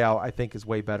of A Way Out, I think, is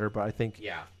way better, but I think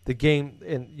the game,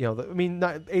 and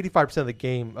not 85% of the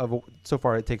game of so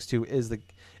far It Takes Two is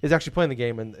actually playing the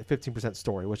game, and 15%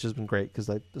 story, which has been great because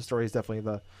the story is definitely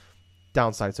the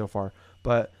downside so far.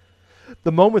 But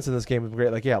the moments in this game have been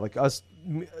great. Like us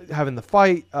having the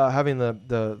fight, having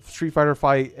the Street Fighter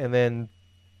fight, and then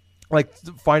like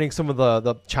finding some of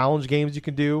the challenge games you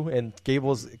can do, and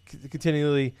Gable's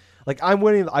continually like I'm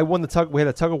winning. I won the tug. We had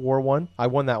a tug of war one. I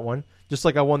won that one. Just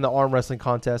like I won the arm wrestling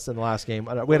contest in the last game.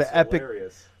 We had an epic.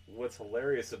 What's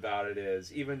hilarious about it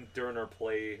is even during our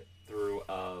playthrough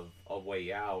of A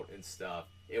Way Out and stuff,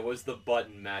 it was the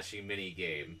button mashing mini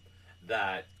game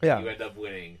that you end up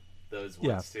winning those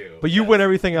ones too. But you win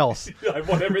everything else. I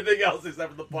won everything else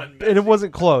except for the button mashing. And it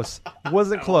wasn't close. It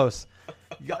wasn't close.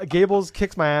 Gables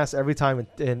kicks my ass every time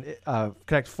in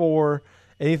Connect 4.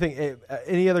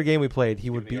 Any other game we played, he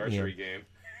would beat me in. Game.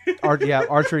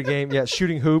 Archery game. Yeah,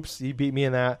 shooting hoops. He beat me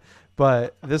in that.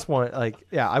 But this one, I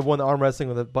won the arm wrestling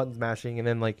with the buttons mashing, and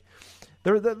then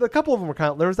the couple of them were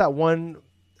kind of. There was that one,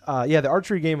 the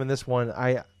archery game in this one.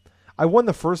 I won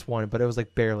the first one, but it was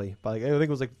like barely. But I think it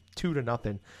was like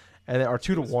 2-0, and or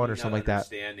 2-1 or something like that.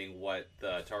 Understanding what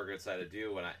the targets had to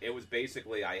do, and it was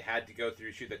basically I had to go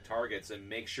through shoot the targets and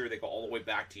make sure they go all the way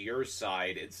back to your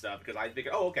side and stuff, because I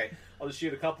figured, okay, I'll just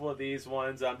shoot a couple of these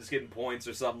ones. I'm just getting points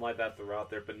or something like that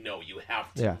throughout there. But no, you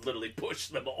have to literally push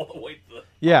them all the way to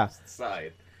the opposite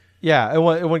side. Yeah,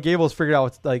 and when Gables figured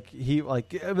out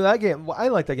that game, I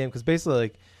like that game because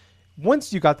basically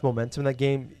once you got the momentum in that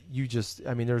game, you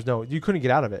couldn't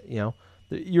get out of it.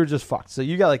 You're just fucked. So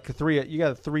you got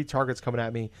three targets coming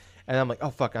at me, and I'm like, oh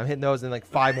fuck, I'm hitting those, and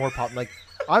 5 more pop. I'm like,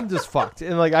 I'm just fucked,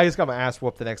 and I just got my ass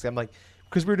whooped the next game. I'm like,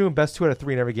 because we were doing best 2 out of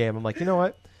 3 in every game. I'm like, you know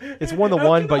what? It's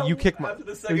 1-1, but you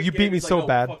beat me so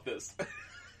bad. Fuck this.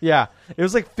 Yeah, it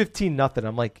was 15-0.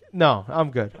 I'm like, no,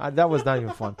 I'm good. That was not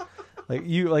even fun.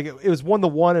 It was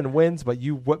 1-1 and wins, but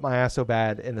you whipped my ass so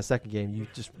bad in the second game.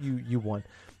 You won.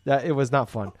 That it was not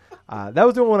fun. That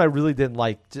was the one I really didn't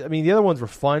like. I mean, the other ones were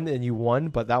fun and you won,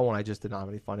 but that one I just did not have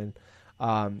any fun in.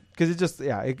 Because it just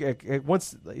it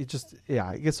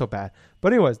gets so bad.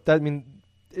 But anyways,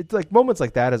 it's like moments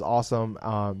like that is awesome.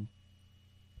 Like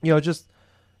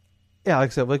I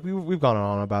said, we've gone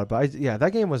on about it, but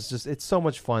that game was it's so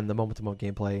much fun. The moment to moment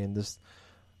gameplay and just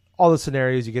all the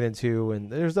scenarios you get into, and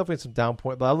there's definitely some down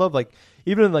point. But I love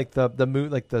even in the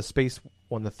moon, the space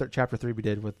one, the chapter 3 we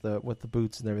did with the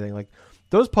boots and everything.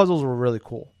 Those puzzles were really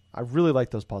cool. I really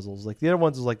liked those puzzles. The other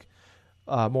ones was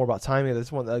more about timing.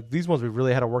 This one, these ones we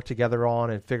really had to work together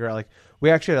on and figure out. We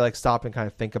actually had to stop and kind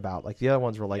of think about. The other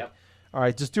ones were all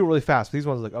right, just do it really fast. But these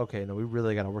ones are okay, no, we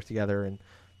really got to work together and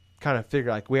kind of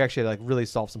figure we actually had really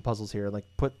solve some puzzles here. All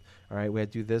right, we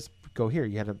had to do this. Go here.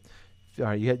 You had to. All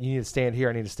right, you need to stand here.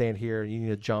 I need to stand here. You need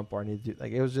to jump, or I need to do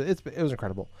it was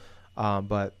incredible.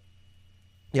 But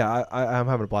yeah, I'm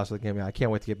having a blast with the game. I can't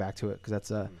wait to get back to it because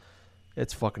that's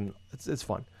it's fun.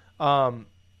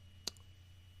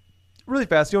 Really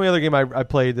fast. The only other game I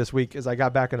played this week is I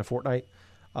got back into Fortnite.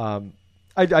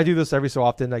 I do this every so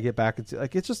often. I get back into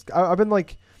it's just I've been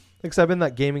I've been in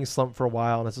that gaming slump for a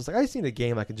while, and it's just I just need a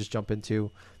game I can just jump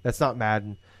into that's not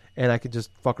Madden. and I can just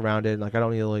fuck around it. Like I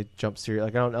don't need to really jump serious.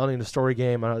 Like I don't need a story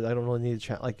game. I don't really need to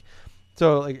chat. Like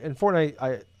so like in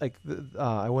Fortnite,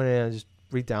 I went in and just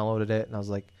re-downloaded it, and I was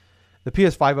like, the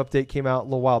PS5 update came out a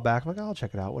little while back. I'm like, oh, I'll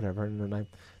check it out, whatever. And then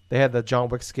they had the John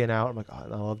Wick skin out. I'm like, oh,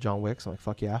 I love John Wick. So I'm like,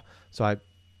 fuck yeah. So I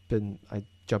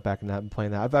jumped back in that and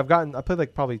playing that. I played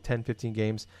like probably 10, 15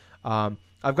 games.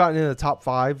 I've gotten in the top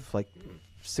 5 like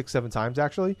 6, 7 times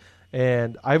actually,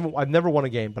 and I've never won a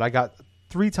game, but I got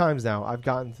 3 times now. I've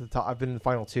gotten to the top. I've been in the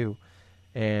final 2,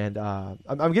 and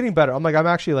I'm getting better. I'm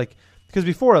actually like, because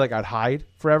before like I'd hide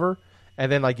forever,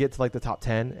 and then I get to like the top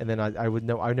 10, and then I would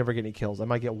never get any kills. I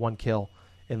might get 1 kill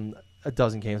in a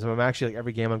dozen games. I'm actually like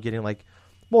every game I'm getting like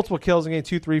multiple kills. I'm getting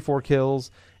 2, 3, 4 kills,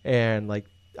 and like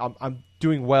I'm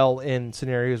doing well in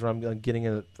scenarios where I'm getting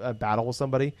in a battle with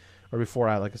somebody. Or before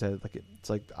like I said, like it's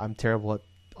like I'm terrible at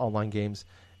online games,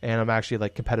 and I'm actually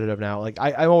like competitive now. Like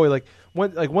I'm always like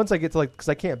once I get to like, because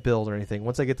I can't build or anything.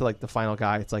 Once I get to like the final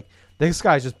guy, it's like this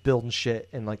guy's just building shit,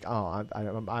 and like I'm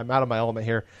out of my element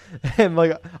here, and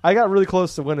like I got really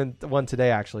close to winning one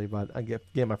today actually, but I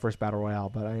getting my first battle royale,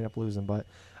 but I ended up losing. But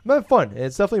I'm having fun.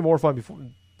 It's definitely more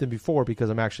fun than before because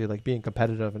I'm actually like being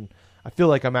competitive, and I feel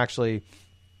like I'm actually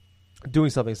doing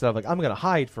something instead of like I'm gonna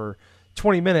hide for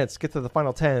 20 minutes, get to the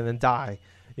final 10, and then die.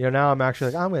 You know, now I'm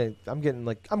actually like I'm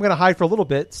gonna hide for a little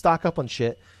bit, stock up on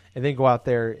shit, and then go out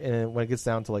there. And when it gets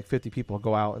down to like 50 people,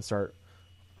 go out and start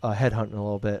headhunting a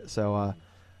little bit. So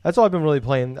that's all I've been really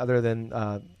playing, other than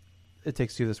It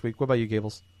Takes Two this week. What about you,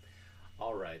 Gables?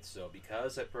 All right, so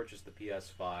because I purchased the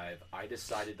PS5, I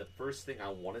decided the first thing I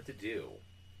wanted to do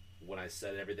when I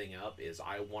set everything up is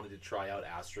I wanted to try out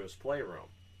Astro's Playroom.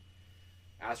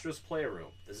 Astro's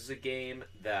Playroom. This is a game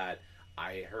that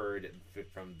I heard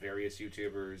from various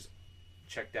YouTubers,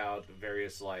 checked out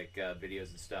various like videos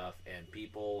and stuff, and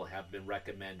people have been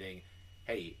recommending,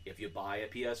 hey, if you buy a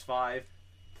PS5,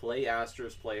 play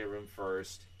Astro's Playroom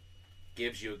first.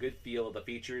 Gives you a good feel of the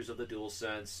features of the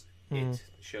DualSense. It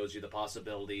shows you the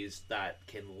possibilities that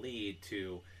can lead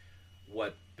to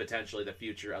what potentially the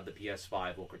future of the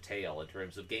PS5 will curtail in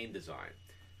terms of game design.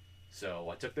 So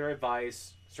I took their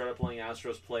advice, started playing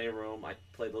Astro's Playroom. I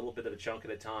played a little bit of a chunk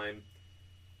at a time.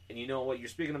 And you know what? You're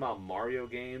speaking about Mario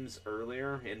games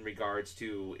earlier in regards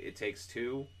to It Takes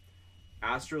Two.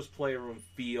 Astro's Playroom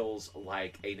feels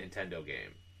like a Nintendo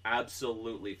game.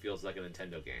 Absolutely feels like a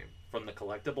Nintendo game. From the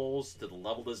collectibles to the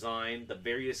level design, the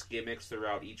various gimmicks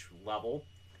throughout each level.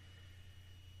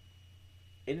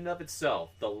 In and of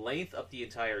itself, the length of the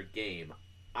entire game,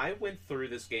 I went through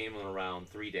this game in around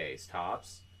 3 days,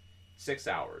 tops. 6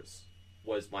 hours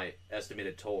was my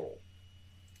estimated total.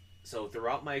 So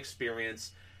throughout my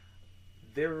experience,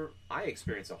 I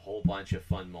experienced a whole bunch of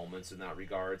fun moments in that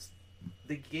regards.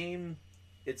 The game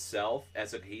itself,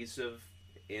 as a cohesive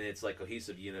in its like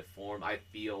cohesive unit form, I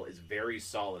feel is very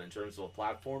solid in terms of a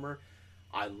platformer.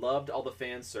 I loved all the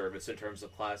fan service in terms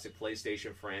of classic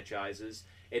PlayStation franchises.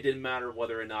 It didn't matter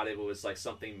whether or not it was like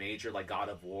something major like God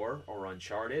of War or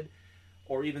Uncharted,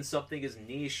 or even something as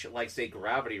niche like say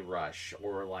Gravity Rush,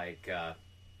 or like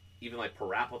even like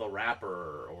Parappa the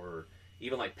Rapper, or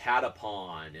even like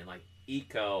Patapon and like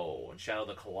Eco and Shadow of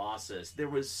the Colossus. There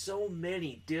was so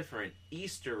many different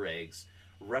Easter eggs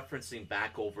referencing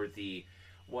back over the,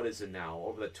 what is it now,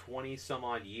 over the 20 some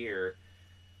odd year,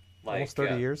 like almost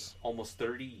 30 years, almost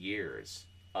 30 years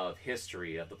of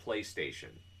history of the PlayStation.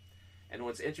 And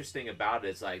what's interesting about it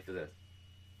is like the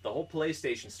whole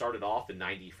PlayStation started off in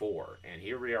 '94, and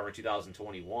here we are in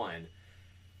 2021.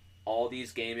 All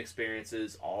these game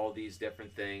experiences, all these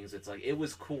different things. It's like, it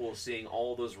was cool seeing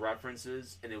all those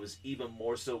references, and it was even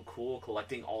more so cool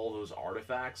collecting all those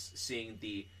artifacts, seeing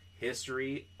the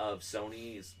history of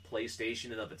Sony's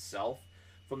PlayStation in of itself,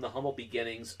 from the humble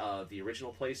beginnings of the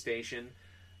original PlayStation,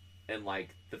 and like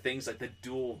the things like the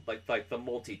dual, like the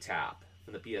multi-tap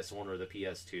from the PS1 or the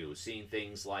PS2, seeing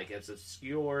things like as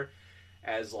obscure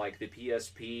as like the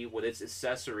PSP with its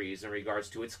accessories in regards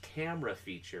to its camera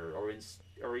feature,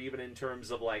 or even in terms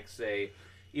of like say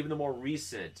even the more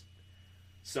recent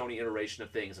Sony iteration of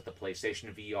things like the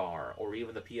PlayStation VR, or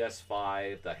even the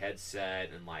PS5, the headset,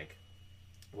 and like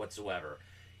whatsoever.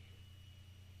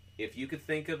 If you could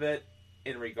think of it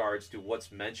in regards to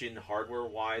what's mentioned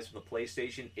hardware-wise from the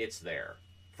PlayStation, it's there.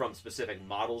 From specific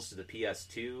models to the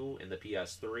PS2 and the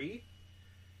PS3,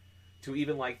 to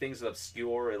even like things that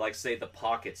obscure, like say the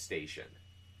Pocket Station.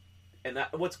 And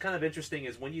that, what's kind of interesting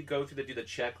is when you go through do the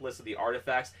checklist of the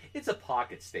artifacts, it's a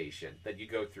Pocket Station that you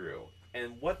go through.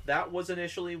 And what that was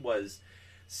initially was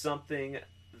something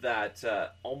that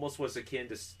almost was akin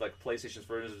to like PlayStation's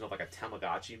version of like a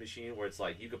Tamagotchi machine, where it's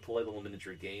like you could play little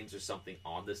miniature games or something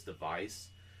on this device.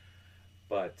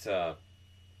 But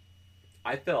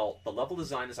I felt the level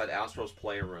design inside Astro's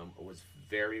Playroom was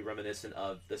very reminiscent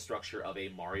of the structure of a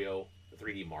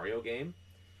 3D Mario game.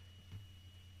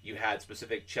 You had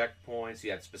specific checkpoints, you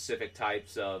had specific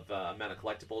types of amount of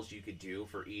collectibles you could do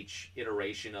for each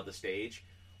iteration of the stage.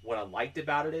 What I liked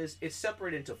about it is it's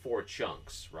separated into 4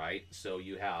 chunks, right? So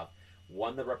you have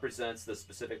one that represents the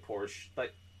specific portion,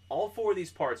 like all 4 of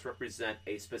these parts represent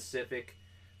a specific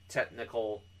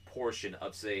technical portion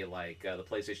of, say, like the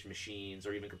PlayStation machines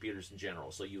or even computers in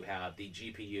general. So you have the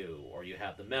GPU, or you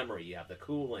have the memory, you have the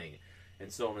cooling,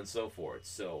 and so on and so forth.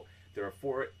 So there are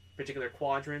 4 particular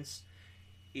quadrants,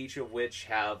 each of which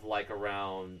have like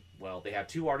around, well, they have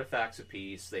 2 artifacts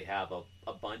apiece. They have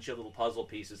a bunch of little puzzle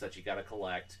pieces that you got to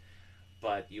collect,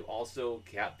 but you also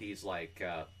have these like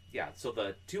so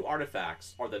the 2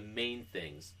 artifacts are the main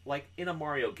things. Like in a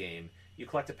Mario game, you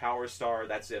collect a power star,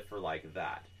 that's it for like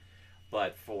that.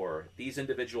 But for these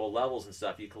individual levels and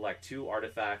stuff, you collect 2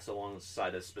 artifacts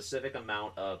alongside a specific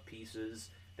amount of pieces.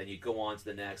 Then you go on to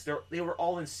the next. They were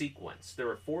all in sequence. There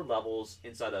were 4 levels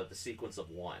inside of the sequence of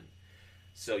 1.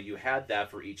 So you had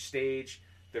that for each stage.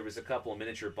 There was a couple of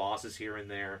miniature bosses here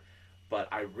and there. But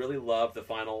I really loved the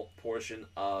final portion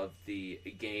of the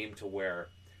game, to where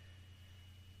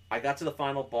I got to the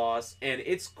final boss, and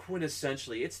it's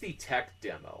quintessentially, it's the tech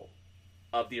demo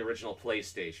of the original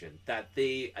PlayStation that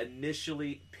they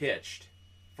initially pitched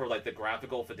for like the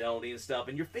graphical fidelity and stuff.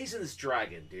 And you're facing this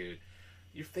dragon, dude.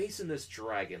 You're facing this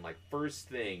dragon like first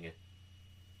thing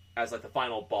as like the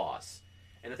final boss.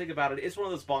 And the thing about it, it's one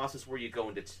of those bosses where you go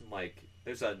into like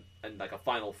there's a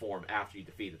final form after you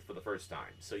defeat it for the first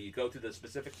time. So you go through the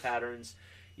specific patterns,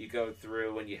 you go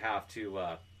through and you have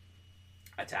to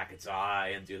attack its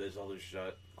eye and do all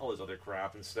this other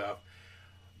crap and stuff.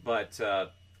 But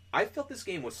I felt this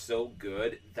game was so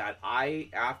good that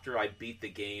after I beat the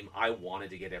game, I wanted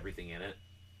to get everything in it.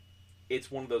 It's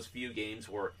one of those few games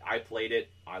where I played it,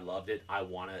 I loved it, I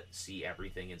want to see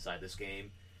everything inside this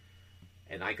game.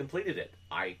 And I completed it.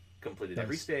 I completed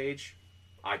every stage.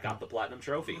 I got the Platinum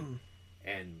Trophy.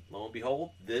 And lo and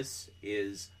behold, this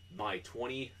is my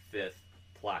 25th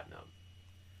Platinum.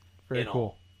 Very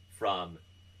cool. From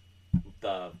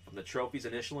the trophy's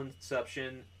initial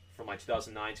inception, from like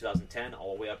 2009, 2010,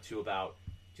 all the way up to about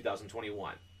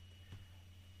 2021.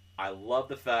 I love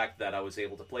the fact that I was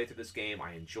able to play through this game.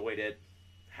 I enjoyed it.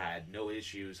 Had no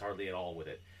issues hardly at all with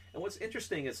it. And what's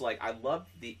interesting is, like, I love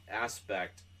the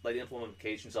aspect, like the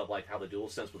implementations of like how the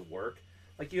DualSense would work.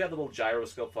 Like you have the little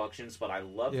gyroscope functions, but I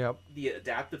love the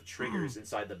adaptive triggers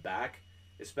inside the back,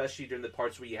 especially during the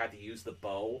parts where you had to use the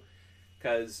bow.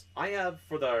 Because I have,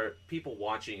 for the people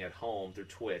watching at home through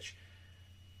Twitch,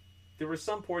 there were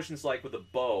some portions like with the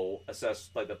bow,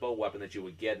 like the bow weapon that you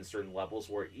would get in certain levels,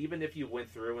 where even if you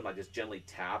went through and like just gently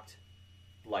tapped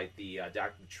like the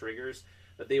adaptive triggers,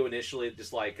 that they would initially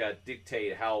just like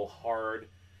dictate how hard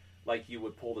like you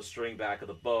would pull the string back of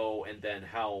the bow and then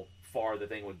how far the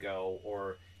thing would go,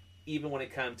 or even when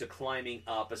it came to climbing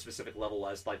up a specific level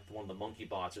as like one of the monkey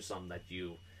bots or something that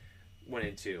you went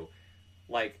into.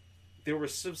 Like there were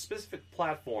some specific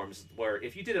platforms where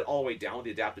if you did it all the way down with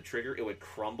the adaptive trigger, it would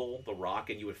crumble the rock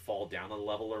and you would fall down on the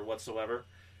level or whatsoever.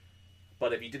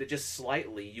 But if you did it just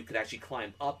slightly, you could actually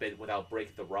climb up it without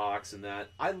breaking the rocks and that.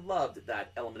 I loved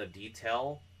that element of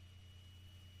detail.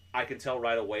 I can tell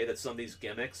right away that some of these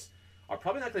gimmicks are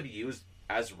probably not going to be used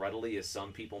as readily as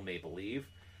some people may believe,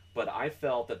 but I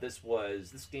felt that this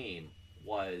game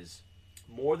was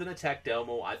more than a tech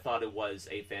demo. I thought it was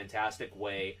a fantastic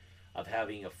way of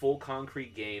having a full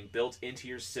concrete game built into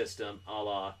your system, a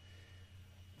la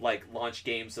like launch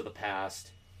games of the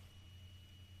past.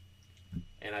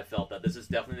 And I felt that this is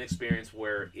definitely an experience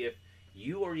where if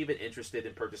you are even interested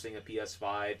in purchasing a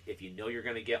PS5, if you know you're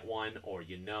going to get one, or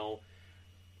you know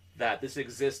that this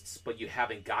exists but you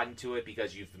haven't gotten to it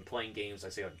because you've been playing games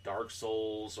like, say, like Dark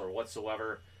Souls or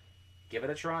whatsoever, give it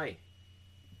a try.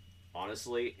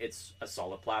 Honestly, it's a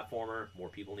solid platformer. More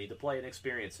people need to play and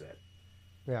experience it.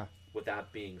 Yeah. With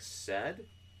that being said,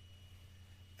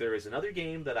 there is another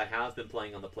game that I have been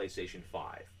playing on the PlayStation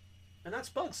 5, and that's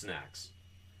Bugsnax.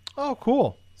 Oh,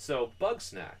 cool. So,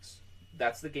 Bugsnax,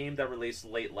 that's the game that released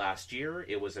late last year.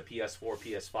 It was a PS4,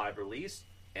 PS5 release,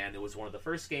 and it was one of the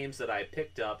first games that I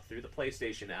picked up through the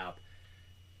PlayStation app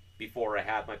before I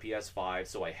had my PS5,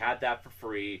 so I had that for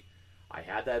free. I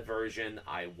had that version.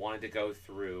 I wanted to go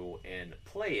through and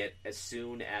play it as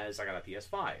soon as I got a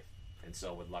PS5. And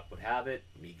so, with luck would have it,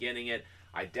 me getting it,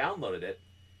 I downloaded it,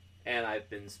 and I've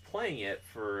been playing it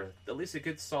for at least a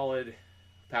good solid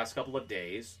past couple of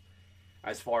days.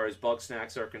 As far as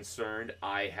Bugsnax are concerned,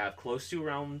 I have close to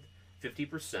around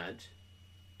 50%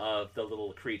 of the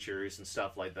little creatures and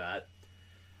stuff like that.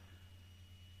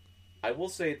 I will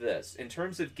say this. In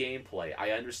terms of gameplay,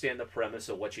 I understand the premise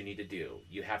of what you need to do.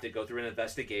 You have to go through an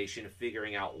investigation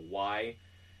figuring out why,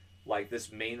 like,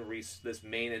 this main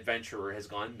adventurer has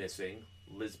gone missing,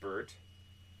 Lisbert.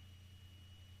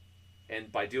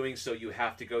 And by doing so, you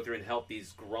have to go through and help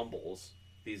these grumbles,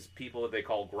 these people that they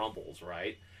call grumbles,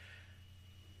 right?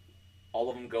 All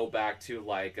of them go back to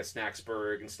like a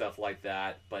Snacksburg and stuff like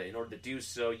that. But in order to do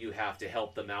so, you have to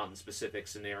help them out in specific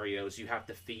scenarios. You have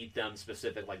to feed them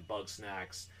specific like bug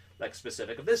snacks, like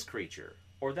specific of this creature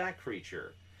or that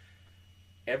creature.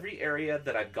 Every area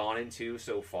that I've gone into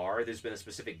so far, there's been a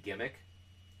specific gimmick,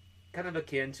 kind of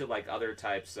akin to like other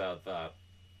types of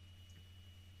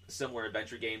similar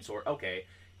adventure games. Or okay,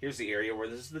 here's the area where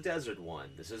this is the desert one,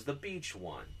 this is the beach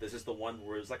one, this is the one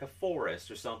where it's like a forest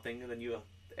or something, and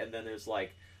then there's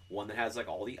like one that has like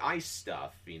all the ice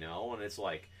stuff, and it's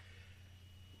like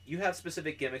you have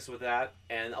specific gimmicks with that,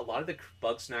 and a lot of the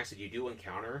bug snacks that you do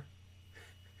encounter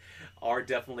are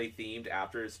definitely themed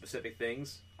after specific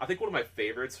things. I think one of my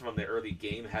favorites from the early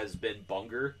game has been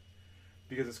Bunger,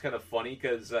 because it's kind of funny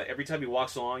because every time he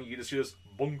walks along, you just hear this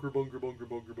Bunger, Bunger, Bunger,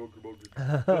 Bunger, Bunger,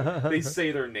 Bunger. They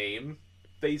say their name.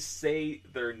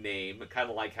 Kind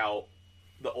of like how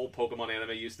the old Pokemon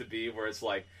anime used to be, where it's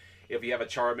like, if you have a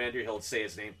Charmander, he'll say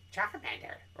his name,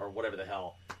 Charmander, or whatever the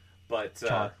hell. But,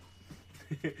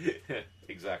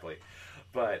 exactly.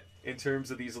 But in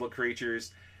terms of these little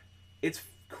creatures, it's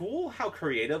cool how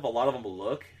creative a lot of them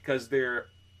look, because they're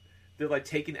like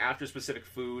taken after specific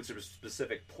foods or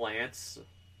specific plants.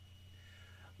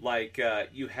 Like,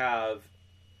 you have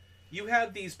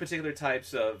these particular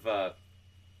types of,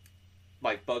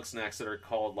 like bug snacks that are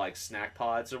called like snack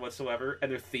pods or whatsoever,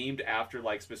 and they're themed after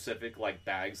like specific like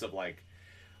bags of like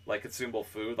consumable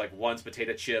food. Like one's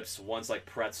potato chips, one's like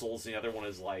pretzels, and the other one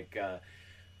is like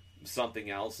something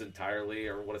else entirely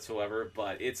or whatsoever.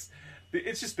 But it's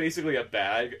just basically a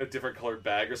different colored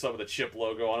bag or something with a chip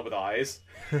logo on it with eyes.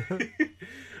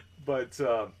 But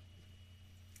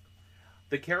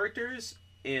the characters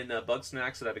in bug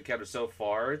snacks that I've encountered so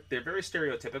far, they're very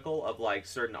stereotypical of like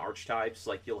certain archetypes.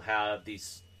 Like you'll have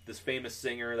this famous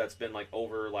singer that's been like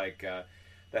over like that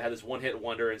had this one hit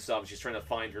wonder and stuff. She's trying to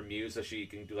find her muse so she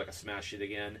can do like a smash hit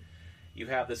again. You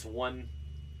have this one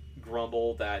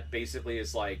grumble that basically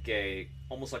is like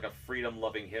almost like a freedom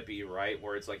loving hippie, right?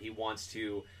 Where it's like he wants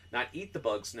to not eat the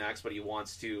bug snacks, but he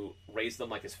wants to raise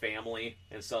them like his family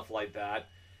and stuff like that.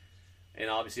 And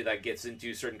obviously that gets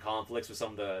into certain conflicts with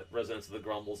some of the residents of the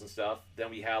Grumbles and stuff. Then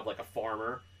we have like a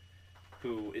farmer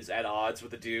who is at odds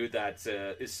with the dude that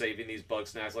is saving these bug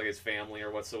snacks like his family or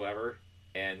whatsoever.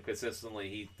 And consistently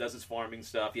he does his farming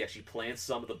stuff. He actually plants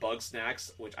some of the bug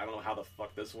snacks, which I don't know how the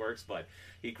fuck this works, but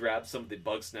he grabs some of the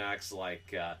bug snacks.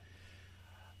 Like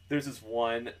there's this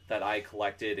one that I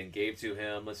collected and gave to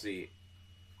him. Let's see.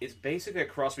 It's basically a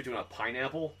cross between a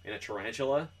pineapple and a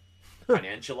tarantula.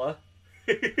 Pinantula.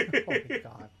 Oh my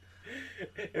god.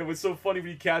 It was so funny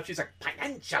when he captured, he's like,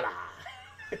 Pinantula!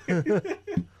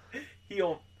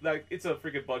 It's a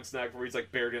freaking bug snack where he's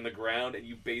like buried in the ground, and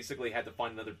you basically had to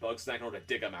find another bug snack in order to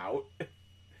dig him out.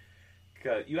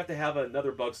 You have to have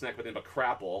another bug snack with him, a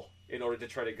crapple, in order to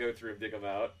try to go through and dig him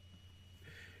out.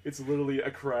 It's literally a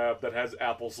crab that has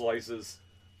apple slices.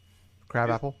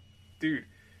 Apple? Dude.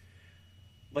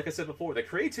 Like I said before, the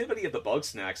creativity of the bug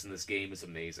snacks in this game is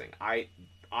amazing.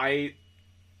 I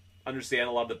understand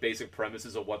a lot of the basic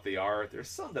premises of what they are. There's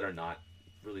some that are not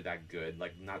really that good,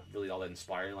 like not really all that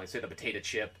inspiring. Like say the potato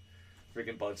chip,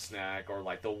 freaking bug snack, or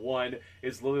like the one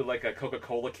is literally like a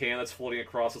Coca-Cola can that's floating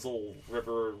across this little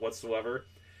river whatsoever.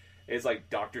 It's like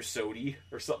Dr. Sody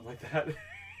or something like that.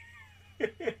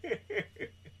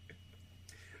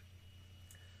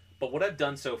 But what I've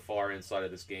done so far inside of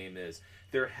this game is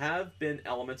there have been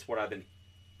elements where I've been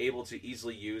able to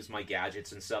easily use my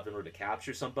gadgets and stuff in order to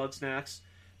capture some bug snacks.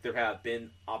 There have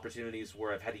been opportunities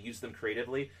where I've had to use them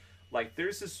creatively. Like,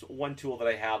 there's this one tool that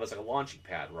I have as like a launching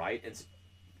pad, right?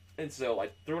 And so I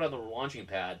throw it on the launching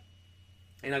pad,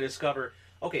 and I discover,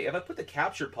 okay, if I put the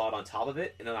capture pod on top of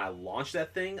it, and then I launch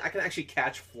that thing, I can actually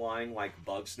catch flying, like,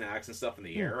 bug snacks and stuff in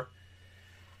the air.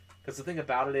 Because the thing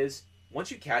about it is, once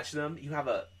you catch them, you have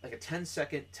a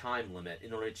 10-second time limit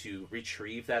in order to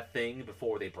retrieve that thing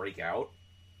before they break out.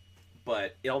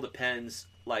 But it all depends,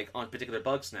 like, on particular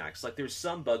bug snacks. Like, there's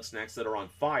some bug snacks that are on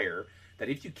fire that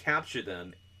if you capture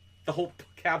them, the whole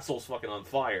capsule's fucking on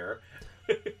fire.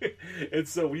 And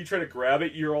so when you try to grab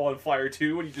it, you're all on fire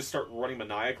too, and you just start running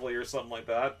maniacally or something like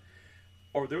that.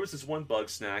 Or there was this one bug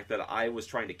snack that I was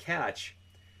trying to catch.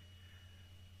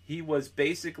 He was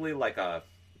basically like a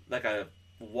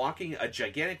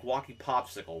gigantic walking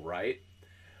popsicle, right?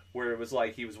 where it was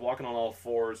like he was walking on all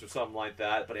fours or something like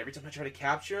that. But every time I tried to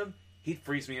capture him, he'd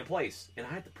freeze me in place, and I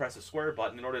had to press a square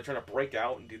button in order to try to break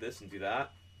out and do this and do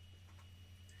that.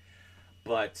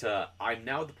 But I'm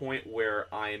now at the point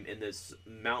where I'm in this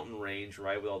mountain range,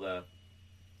 right, with all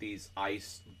these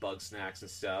ice bug snacks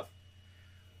and stuff.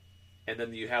 And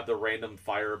then you have the random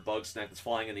fire bug snack that's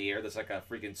flying in the air that's like a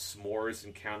freaking s'mores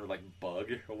encounter like bug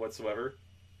or whatsoever.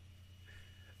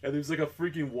 And there's like a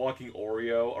freaking walking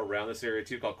Oreo around this area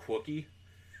too called Kwookie.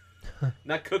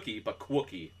 Not cookie, but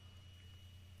Kwookie.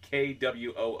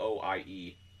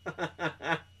 Kwooie.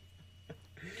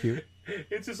 Cute.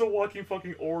 It's just a walking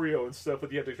fucking Oreo and stuff,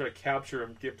 but you have to try to capture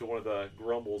him, give to one of the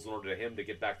grumbles in order to him to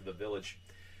get back to the village.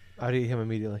 I'd eat him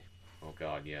immediately. Oh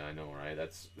god, yeah, I know, right?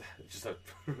 That's just a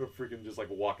freaking just like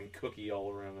walking cookie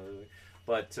all around everything.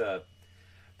 But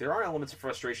there are elements of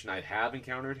frustration I have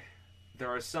encountered. There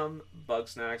are some bug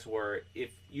snacks where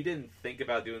if you didn't think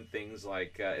about doing things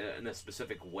like in a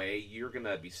specific way, you're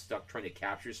gonna be stuck trying to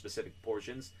capture specific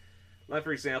portions. Like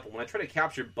for example, when I try to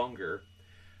capture Bunger,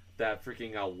 that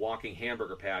freaking walking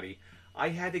hamburger patty, I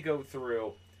had to go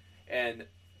through and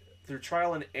through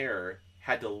trial and error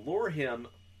had to lure him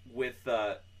with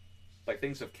like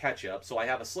things of ketchup. So I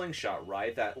have a slingshot,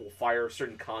 right, that will fire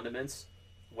certain condiments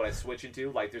when I switch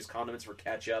into. Like there's condiments for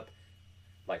ketchup,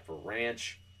 like for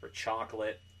ranch, for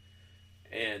chocolate,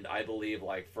 and I believe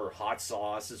like for hot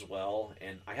sauce as well.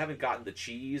 And I haven't gotten the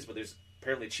cheese, but there's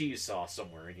apparently cheese sauce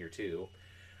somewhere in here too.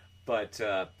 But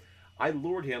I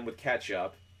lured him with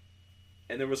ketchup,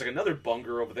 and there was like another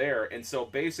Bunger over there. And so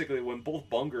basically when both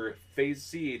Bunger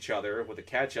see each other with the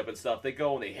ketchup and stuff, they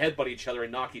go and they headbutt each other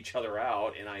and knock each other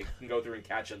out, and I can go through and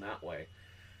catch them that way.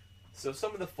 So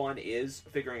some of the fun is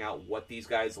figuring out what these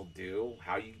guys will do,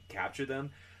 how you capture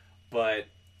them, but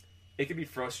it can be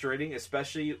frustrating,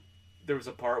 especially there was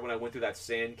a part when I went through that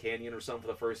sand canyon or something for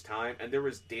the first time, and there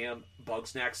was damn bug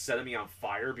snacks setting me on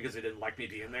fire because they didn't like me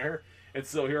being there. And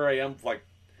so here I am,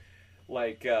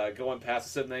 going past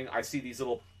the same thing. I see these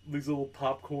little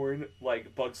popcorn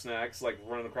like bug snacks like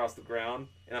running across the ground,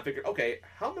 and I figured, okay,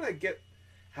 how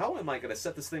am I gonna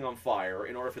set this thing on fire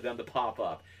in order for them to pop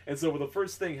up? And so the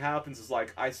first thing happens is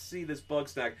like I see this bug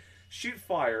snack shoot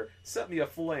fire, set me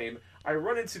aflame. I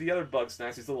run into the other bug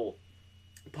snacks, these little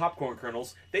popcorn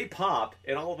kernels. They pop,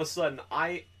 and all of a sudden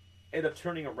I end up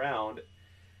turning around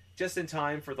just in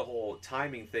time for the whole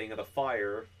timing thing of the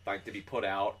fire like to be put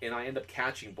out, and I end up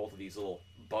catching both of these little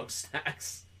bug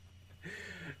snacks.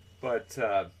 But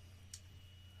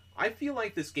I feel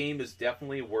like this game is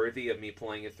definitely worthy of me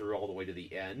playing it through all the way to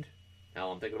the end. Now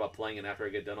I'm thinking about playing it after I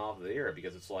get done off of the air,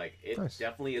 because it's like it Nice.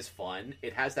 definitely is fun.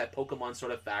 It has that Pokemon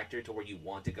sort of factor to where you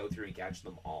want to go through and catch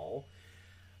them all.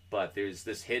 But there's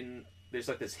this hidden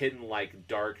like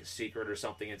dark secret or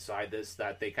something inside this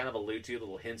that they kind of allude to,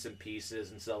 little hints and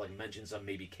pieces and stuff, like mentions of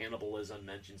maybe cannibalism,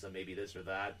 mentions of maybe this or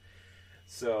that.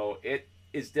 So it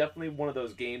is definitely one of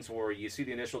those games where you see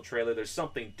the initial trailer, there's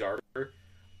something darker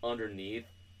underneath,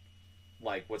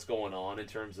 like what's going on in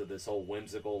terms of this whole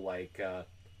whimsical like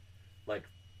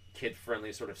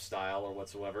kid-friendly sort of style or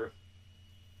whatsoever.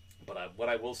 But what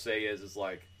I will say is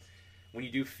like when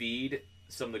you do feed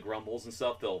some of the grumbles and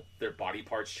stuff, their body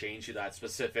parts change to that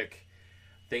specific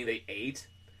thing they ate.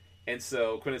 And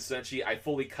so quintessentially I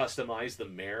fully customized the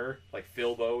mayor, like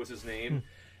Filbo is his name.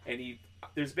 And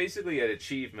there's basically an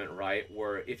achievement, right,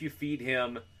 where if you feed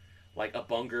him like a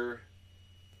Bunger,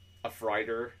 a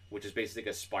Frider, which is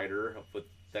basically a spider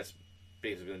that's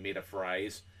basically made of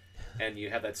fries, and you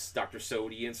have that Dr.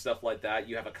 Sodi and stuff like that,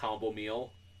 you have a combo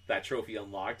meal, that trophy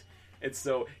unlocked. And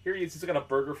so here he's got a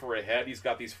burger for a head, he's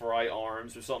got these fry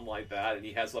arms or something like that, and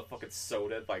he has a fucking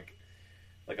soda like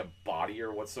a body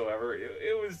or whatsoever.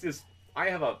 It was just, I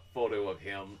have a photo of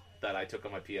him that I took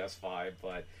on my PS5,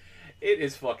 but it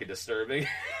is fucking disturbing.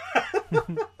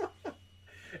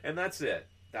 And that's it.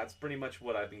 That's pretty much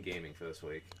what I've been gaming for this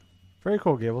week. Very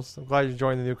cool, Gables. I'm glad you're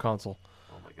enjoying the new console.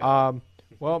 Oh my god.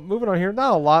 Well, moving on here.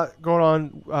 Not a lot going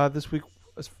on this week.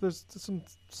 There's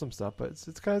some stuff, but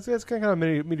it's kind of a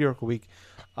mediocre week.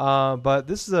 But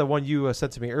this is one you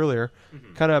sent to me earlier,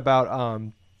 kind of about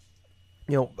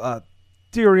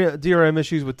DRM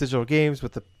issues with digital games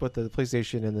with the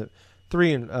PlayStation and the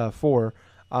 3 and 4.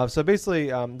 So basically,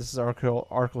 this is an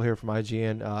article here from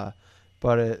IGN,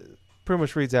 but it pretty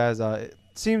much reads as it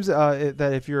seems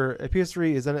that if your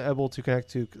PS3 is unable to connect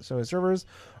to Sony servers,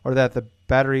 or that the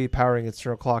battery powering its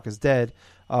internal clock is dead,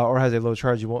 or has a low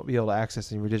charge, you won't be able to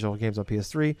access any of your digital games on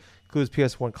PS3. Includes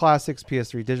PS1 classics,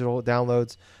 PS3 digital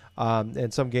downloads,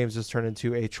 and some games just turn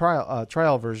into a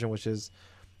trial version, which is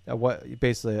what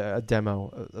basically a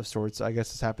demo of sorts. I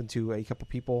guess this happened to a couple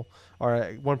people, or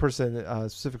one person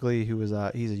specifically who was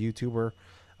he's a YouTuber.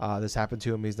 This happened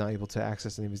to him. He's not able to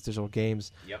access any of his digital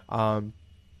games. Yep.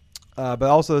 But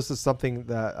also, this is something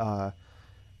that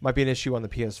might be an issue on the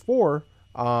PS4,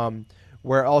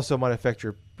 where it also might affect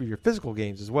your physical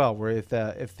games as well. Where if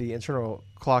the internal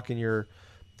clock in your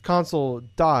console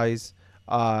dies,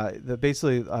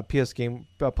 basically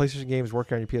PlayStation games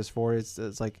working on your PS4.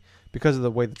 It's like because of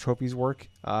the way the trophies work,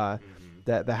 that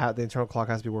the internal clock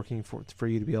has to be working for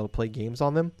you to be able to play games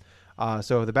on them.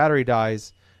 So if the battery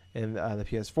dies in the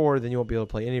PS4, then you won't be able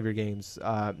to play any of your games.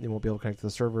 You won't be able to connect to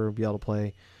the server, be able to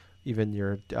play even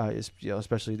your,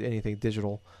 especially anything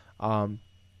digital.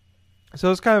 So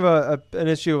it's kind of an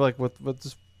issue like with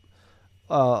just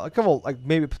a couple, like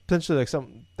maybe potentially like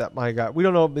something that my guy, we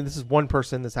don't know. I mean, this is one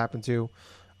person this happened to.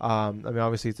 I mean,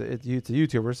 obviously it's a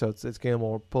YouTuber, so it's getting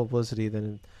more publicity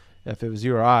than if it was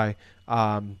you or I.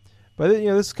 But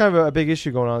this is kind of a big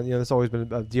issue going on. There's always been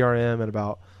about DRM and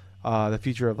about the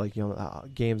future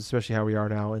of games, especially how we are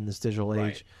now in this digital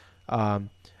age. Right.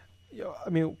 I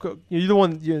mean, you're the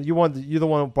one you're the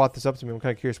one who brought this up to me. I'm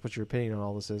kind of curious what your opinion on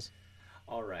all this is.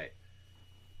 All right.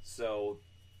 So,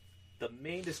 the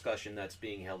main discussion that's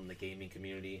being held in the gaming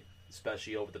community,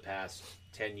 especially over the past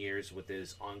 10 years with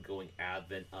this ongoing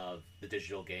advent of the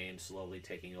digital game slowly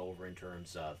taking over in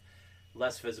terms of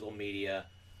less physical media,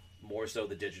 more so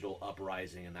the digital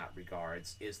uprising in that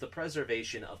regards, is the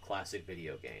preservation of classic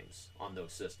video games on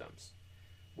those systems.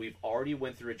 We've already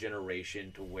went through a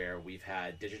generation to where we've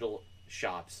had digital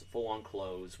shops full on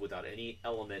close without any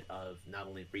element of not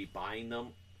only rebuying them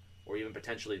or even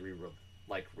potentially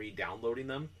re-downloading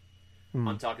them.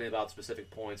 I'm talking about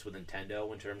specific points with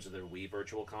Nintendo in terms of their Wii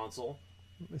Virtual Console.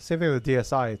 Same thing with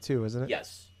DSi too, isn't it?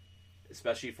 Yes,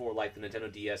 especially for like the Nintendo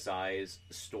DSi's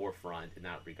storefront in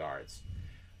that regards.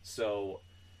 So,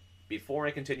 before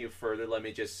I continue further, let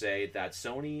me just say that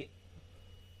Sony,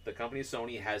 the company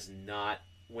Sony, has not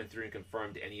went through and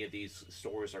confirmed any of these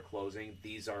stores are closing.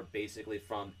 These are basically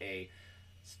from an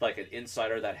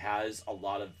insider that has a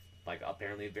lot of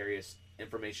apparently various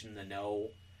information in the know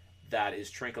that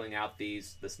is trickling out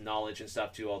this knowledge and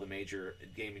stuff to all the major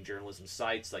gaming journalism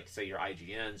sites, like say your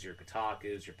IGNs, your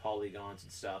Kotakus, your Polygons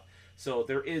and stuff. So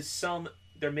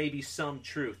there may be some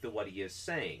truth to what he is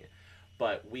saying,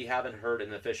 but we haven't heard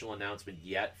an official announcement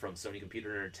yet from Sony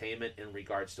Computer Entertainment in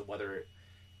regards to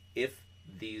if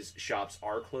these shops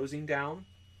are closing down.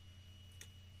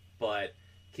 But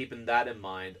keeping that in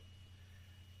mind,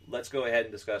 let's go ahead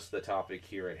and discuss the topic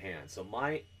here at hand. So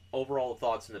my overall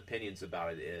thoughts and opinions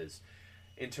about it is,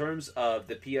 in terms of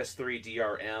the PS3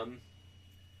 DRM,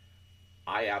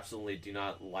 I absolutely do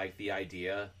not like the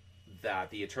idea that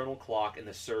the eternal clock and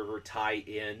the server tie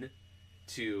in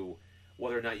to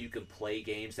whether or not you can play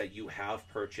games that you have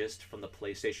purchased from the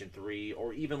PlayStation 3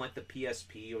 or even like the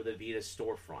PSP or the Vita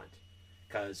storefront.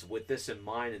 Because with this in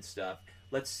mind and stuff,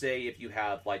 let's say if you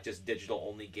have just digital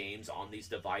only games on these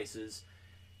devices,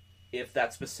 if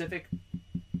that specific,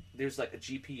 there's a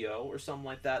GPO or something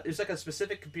like that, there's a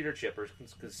specific computer chip or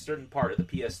a certain part of the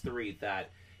PS3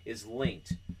 that is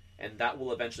linked, and that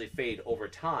will eventually fade over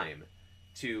time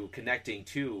to connecting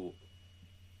to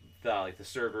the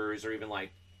servers, or even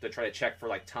to try to check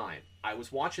for time. I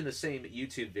was watching the same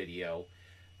YouTube video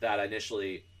that I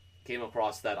initially came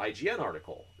across that IGN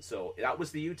article. So that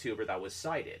was the YouTuber that was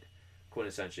cited,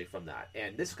 quintessentially from that.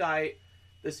 And this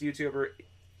YouTuber,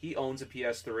 he owns a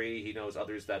PS3. He knows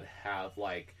others that have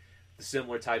the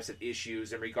similar types of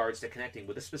issues in regards to connecting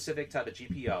with a specific type of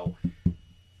GPO.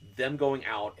 Them going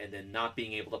out and then not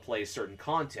being able to play certain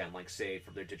content, say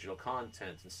from their digital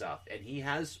content and stuff. And he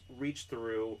has reached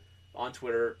through on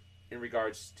Twitter in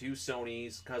regards to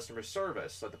Sony's customer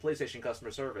service. The PlayStation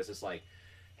customer service is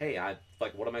hey,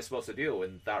 what am I supposed to do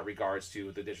in that regards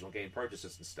to the digital game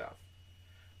purchases and stuff?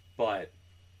 But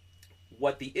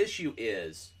what the issue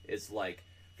is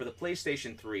for the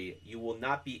PlayStation 3, you will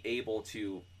not be able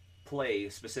to play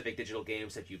specific digital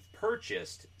games that you've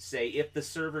purchased. Say if the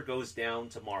server goes down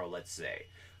tomorrow, let's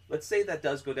say that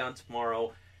does go down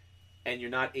tomorrow, and you're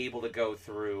not able to go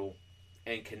through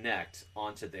and connect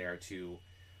onto there to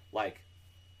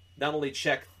not only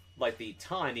check the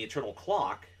time, the eternal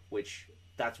clock, which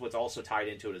that's what's also tied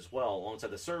into it as well,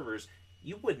 alongside the servers,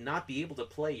 you would not be able to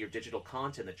play your digital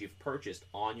content that you've purchased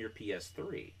on your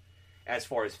PS3. As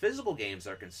far as physical games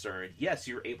are concerned, yes,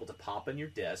 you're able to pop in your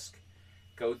disc,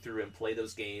 go through and play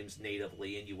those games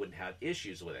natively, and you wouldn't have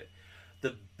issues with it.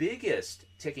 The biggest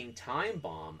ticking time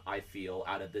bomb, I feel,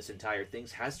 out of this entire thing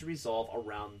has to revolve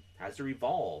around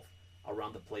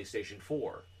the PlayStation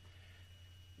 4.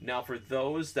 Now, for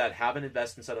those that haven't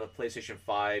invested inside of the PlayStation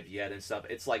 5 yet and stuff,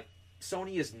 it's like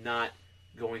Sony is not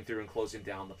going through and closing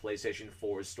down the PlayStation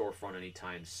 4's storefront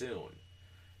anytime soon.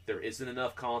 There isn't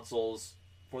enough consoles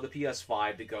for the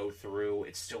PS5 to go through.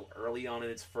 It's still early on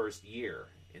in its first year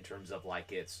in terms of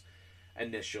like its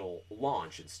initial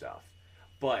launch and stuff.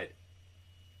 But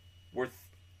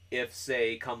if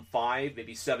say come 5,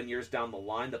 maybe 7 years down the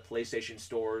line, the PlayStation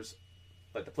stores,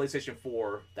 like the PlayStation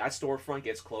 4, that storefront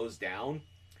gets closed down.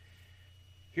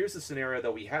 Here's the scenario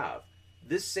that we have.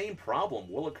 This same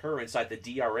problem will occur inside the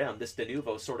DRM, this de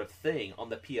novo sort of thing on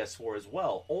the PS4 as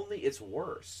well, only it's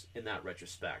worse in that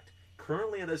retrospect.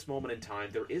 Currently at this moment in time,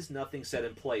 there is nothing set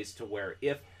in place to where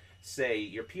if, say,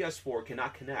 your PS4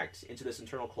 cannot connect into this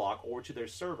internal clock or to their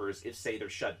servers, if, say, they're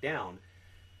shut down,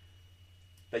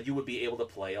 that you would be able to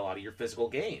play a lot of your physical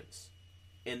games.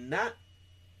 In that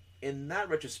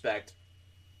retrospect,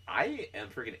 I am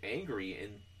freaking angry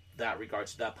in that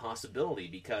regards to that possibility,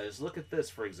 because look at this,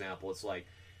 for example. It's like,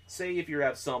 say if you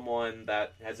have someone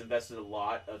that has invested a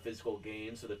lot of physical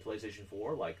games for the PlayStation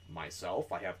 4, like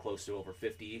myself. I have close to over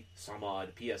 50 some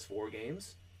odd PS4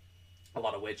 games, a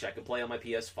lot of which I can play on my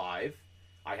PS5.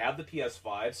 I have the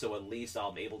PS5, so at least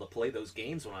I'm able to play those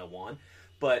games when I want.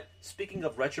 But speaking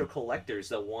of retro collectors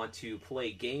that want to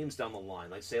play games down the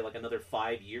line, like say like another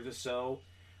 5 years or so,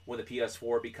 when the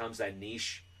PS4 becomes that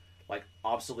niche, like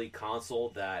obsolete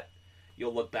console that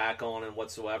you'll look back on and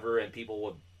whatsoever, and people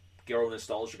will grow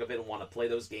nostalgic of it and want to play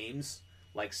those games,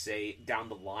 like say down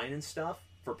the line and stuff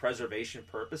for preservation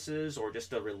purposes or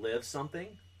just to relive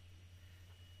something,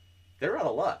 they're out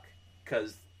of luck.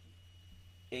 Because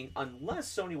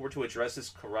unless Sony were to address this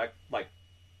correct, like,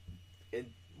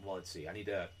 well, let's see, I need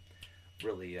to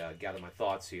really gather my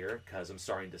thoughts here, because I'm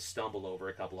starting to stumble over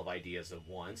a couple of ideas at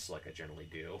once, like I generally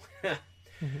do.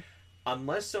 Mm-hmm.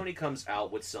 Unless Sony comes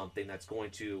out with something that's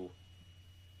going to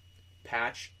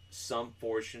patch some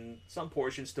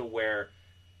portions to where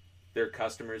their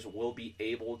customers will be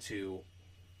able to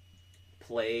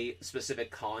play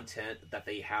specific content that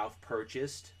they have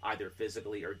purchased, either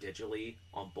physically or digitally,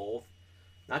 on both.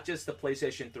 Not just the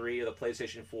PlayStation 3 or the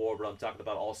PlayStation 4, but I'm talking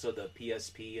about also the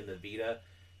PSP and the Vita,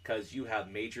 because you have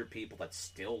major people that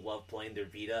still love playing their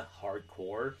Vita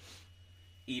hardcore,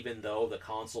 even though the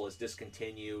console is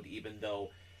discontinued, even though,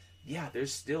 yeah,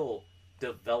 there's still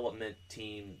development,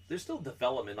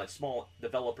 like small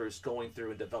developers going through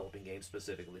and developing games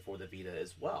specifically for the Vita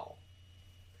as well.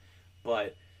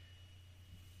 But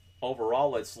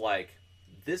overall, it's like,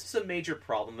 this is a major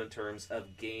problem in terms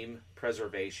of game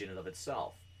preservation in of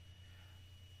itself.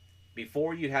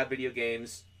 Before you had video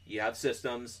games, you have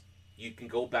systems, you can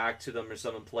go back to them or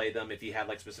something and play them if you had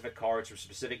like specific cards or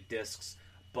specific discs.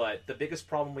 But the biggest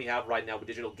problem we have right now with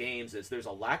digital games is there's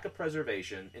a lack of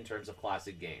preservation in terms of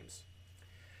classic games.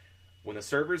 When the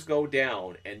servers go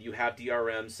down and you have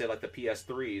DRMs, say like the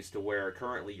PS3s, to where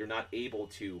currently you're not able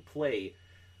to play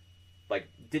like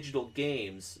digital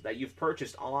games that you've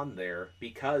purchased on there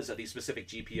because of these specific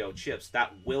GPO chips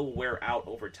that will wear out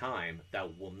over time,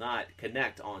 that will not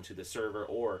connect onto the server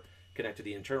or connect to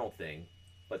the internal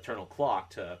clock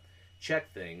to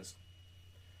check things,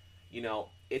 you know,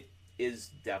 it is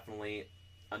definitely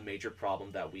a major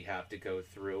problem that we have to go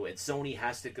through, and Sony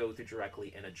has to go through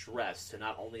directly and address to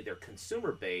not only their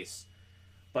consumer base,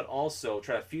 but also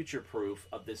try to future-proof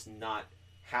of this not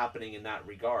happening in that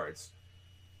regards.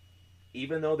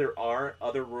 Even though there are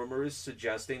other rumors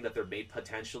suggesting that there may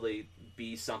potentially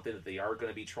be something that they are going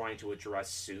to be trying to address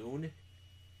soon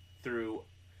through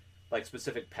like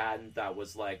specific patent that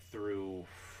was like through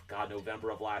November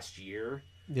of last year.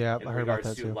 Yeah, in I heard about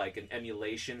regards that to too. like an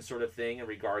emulation sort of thing in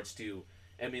regards to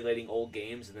emulating old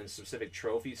games and then specific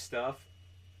trophy stuff.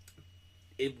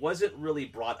 It wasn't really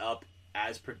brought up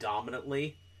as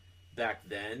predominantly back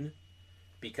then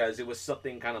because it was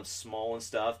something kind of small and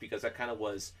stuff, because that kind of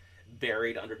was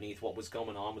buried underneath what was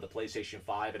going on with the PlayStation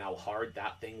 5 and how hard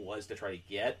that thing was to try to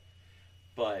get.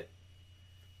 But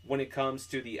when it comes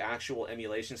to the actual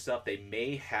emulation stuff, they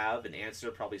may have an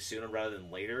answer probably sooner rather than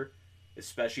later,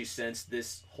 especially since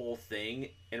this whole thing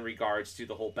in regards to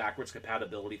the whole backwards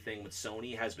compatibility thing with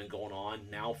Sony has been going on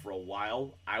now for a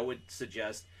while. I would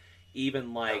suggest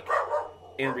even like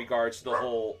in regards to the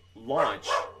whole launch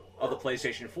of the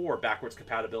PlayStation 4, backwards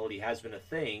compatibility has been a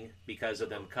thing because of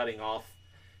them cutting off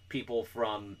people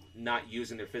from not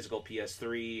using their physical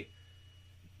PS3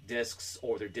 discs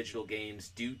or their digital games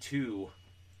due to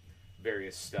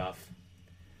various stuff.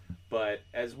 But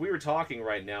as we were talking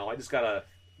right now, I just got a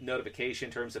notification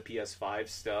in terms of PS5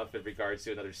 stuff in regards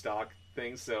to another stock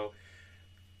thing, so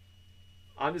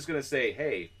I'm just going to say,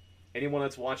 hey, anyone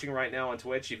that's watching right now on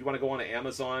Twitch, if you want to go on to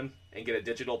Amazon and get a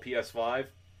digital PS5,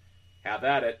 Have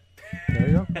at it. There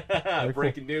you go.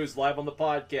 Breaking news live on the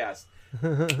podcast.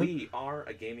 We are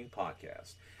a gaming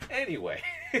podcast. Anyway,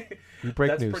 We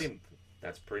break news.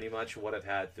 That's pretty much what I've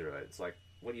had through it. It's like,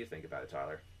 what do you think about it,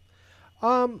 Tyler?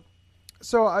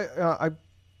 So I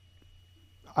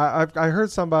heard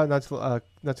some about not too long.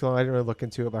 I didn't really look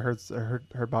into it, but I heard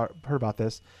about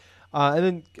this. And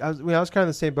then I was kind of in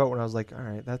the same boat when I was like, all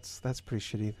right, that's pretty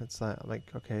shitty. That's not like,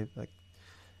 okay, like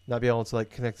not be able to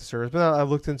like connect the servers. But I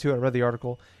looked into it and read the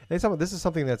article, and it's this is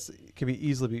something that's can be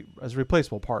easily be as a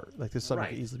replaceable part. Like this is something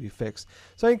that can easily be fixed.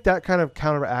 So I think that kind of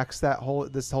counteracts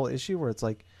this whole issue where it's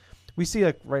like we see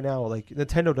like right now like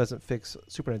Nintendo doesn't fix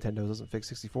Super Nintendo doesn't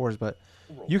fix 64s, but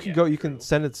you can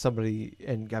send it to somebody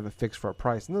and have it fixed for a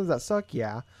price. And does that suck?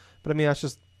 Yeah, but I mean that's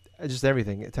just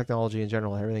everything, technology in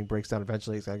general. Everything breaks down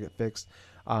eventually. It's gotta get fixed.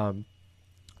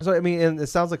 So I mean, and it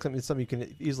sounds like something you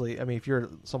can easily. I mean, if you're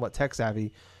somewhat tech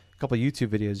savvy, a couple of YouTube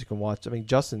videos you can watch. I mean,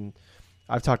 Justin,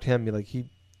 I've talked to him. Like he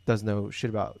didn't know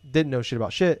shit about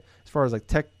shit as far as like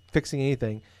tech fixing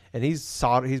anything. And he's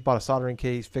bought a soldering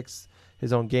kit. He's fixed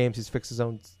his own games. He's fixed his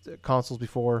own consoles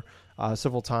before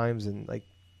several times. And like,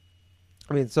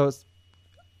 I mean, so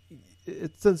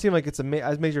it doesn't seem like it's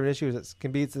as major an issue as it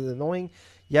can be. It's annoying.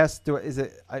 Yes.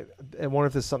 I wonder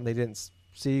if this is something they didn't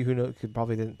see. Who knows?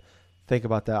 Probably didn't think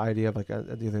about that idea of like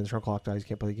the internal clock dies, you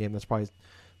can't play the game. That's probably,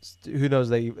 who knows,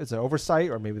 it's an oversight,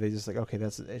 or maybe they just like, okay,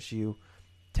 that's an issue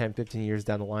 10, 15 years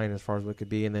down the line as far as what it could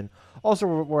be. And then also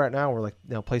where we're at now, where like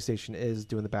now PlayStation is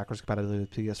doing the backwards compatibility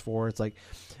with PS4. It's like,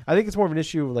 I think it's more of an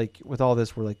issue like with all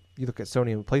this where like you look at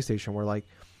Sony and PlayStation where like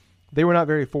they were not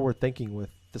very forward thinking with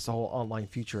this whole online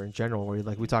future in general, where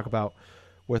like we talk about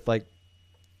with like,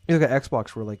 you look at Xbox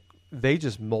where like they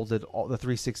just molded all the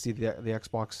 360, the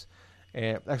Xbox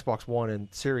and Xbox One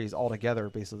and Series all together.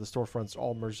 Basically, the storefronts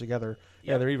all merged together.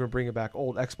 Yep. And they're even bringing back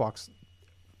old OG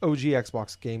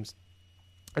Xbox games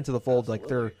into the fold.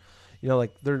 Absolutely.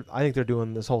 Like I think they're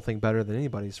doing this whole thing better than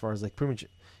anybody as far as like pretty much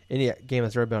any game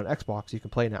that's ever been on Xbox you can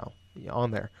play now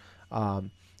on there.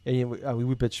 And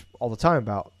we bitch all the time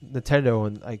about Nintendo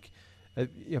and like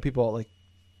people like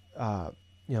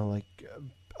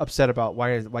upset about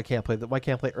why can't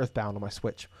I play Earthbound on my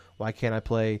Switch? Why can't I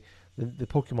play the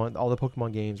Pokemon, all the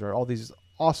Pokemon games, or all these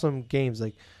awesome games?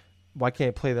 Like, why can't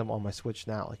I play them on my Switch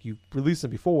now? Like, you released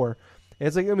them before, and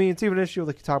it's like, I mean, it's even an issue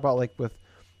like you talk about like with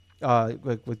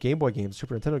Game Boy games,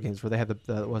 Super Nintendo games, where they have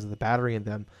the battery in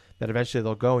them that eventually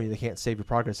they'll go and they can't save your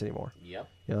progress anymore. Yep.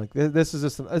 Like this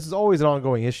is always an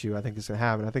ongoing issue. I think it's gonna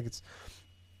happen. I think it's,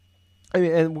 I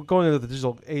mean, and going into the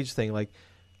digital age thing, like,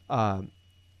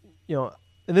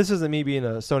 and this isn't me being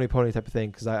a Sony pony type of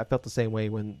thing, because I felt the same way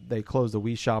when they closed the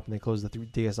Wii shop and they closed the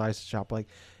 3DSi shop. Like,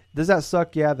 does that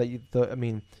suck? Yeah.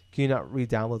 Can you not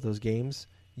re-download those games?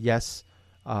 Yes.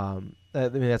 I mean,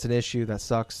 that's an issue. That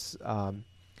sucks.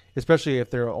 Especially if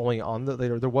they're only on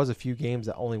there was a few games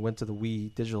that only went to the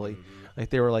Wii digitally. Mm-hmm. Like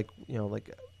they were like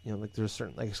there's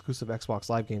certain like exclusive Xbox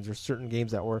Live games. There's certain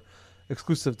games that were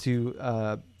exclusive to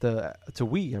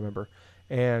Wii. I remember,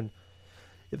 and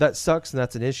that sucks, and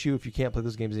that's an issue if you can't play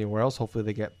those games anywhere else. Hopefully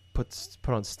they get put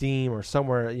on Steam or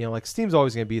somewhere. Like Steam's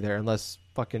always going to be there unless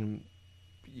fucking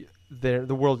the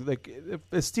world, like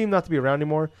if Steam not to be around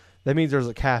anymore, that means there's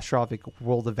a catastrophic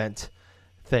world event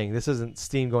thing. This isn't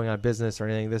Steam going out of business or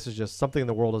anything. This is just something in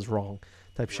the world is wrong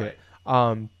type shit.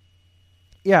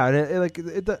 Yeah,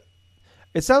 and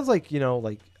it sounds like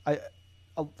like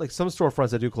some storefronts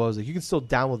that do close, like you can still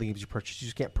download the games you purchase. You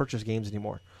just can't purchase games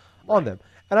anymore on them.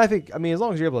 And I think, as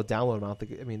long as you're able to download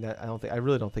them, I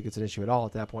really don't think it's an issue at all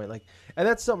at that point. Like, and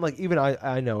that's something like even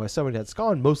I know as somebody that's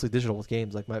gone mostly digital with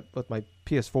games, like with my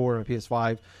PS4 and my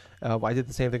PS5, I did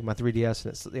the same thing with my 3DS,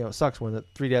 and it sucks when the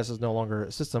 3DS is no longer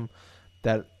a system.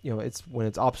 That it's when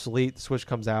it's obsolete, the Switch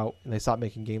comes out and they stop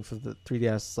making games for the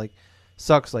 3DS. It's like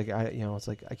sucks. Like it's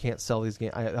like I can't sell these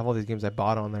games. I have all these games I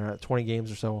bought on there, 20 games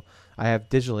or so I have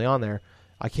digitally on there.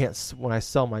 I can't, when I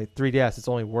sell my 3DS, it's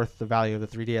only worth the value of the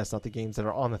 3DS, not the games that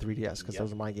are on the 3DS, because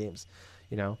those are my games,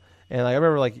 And I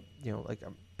remember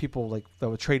people like that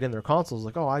would trade in their consoles,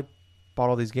 like, oh, I bought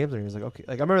all these games, and he was like, okay.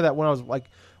 Like I remember that when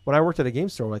I worked at a game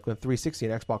store, like when 360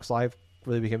 and Xbox Live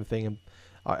really became a thing, and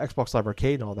Xbox Live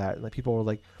Arcade and all that, and like people were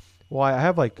like, well, I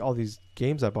have like all these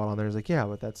games I bought on there. It's like, yeah,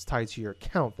 but that's tied to your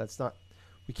account. That's not,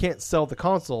 we can't sell the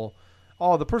console.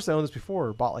 Oh, the person that owned this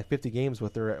before bought like 50 games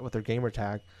with their gamer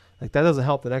tag. Like that doesn't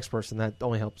help the next person. That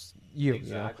only helps you.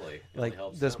 Exactly. Like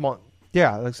this month.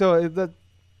 Yeah. Like so that.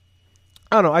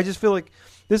 I don't know. I just feel like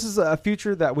this is a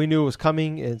future that we knew was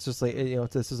coming, and it's just like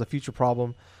this is a future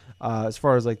problem, as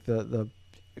far as like the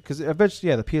because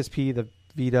eventually the PSP, the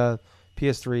Vita,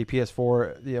 PS3,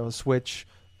 PS4, Switch,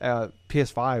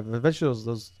 PS5.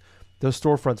 Eventually those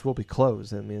storefronts will be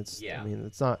closed. I mean, Yeah. I mean,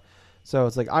 it's not. So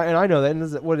it's like I know that. And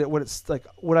is it, what it's like?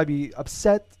 Would I be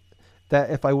upset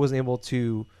that if I wasn't able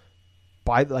to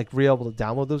buy, like, be able to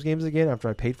download those games again after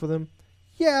I paid for them?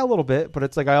 Yeah, a little bit. But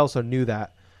it's like I also knew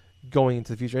that going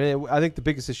into the future. And I think the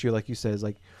biggest issue, like you said, is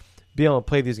like being able to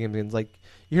play these games again. Like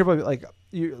you hear about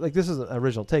like this is an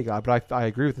original take, but I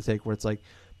agree with the take where it's like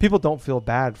people don't feel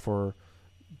bad for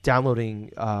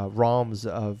downloading ROMs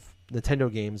of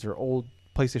Nintendo games or old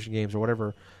PlayStation games or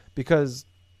whatever, because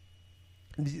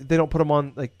they don't put them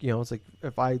on, like, it's like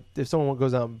if someone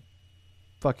goes out and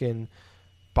fucking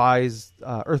buys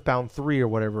Earthbound 3 or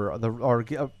whatever, or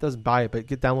doesn't buy it but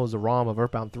downloads a ROM of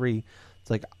Earthbound 3, it's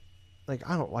like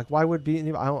I don't like, why would be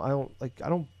I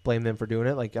don't blame them for doing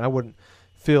it, like, and I wouldn't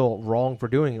feel wrong for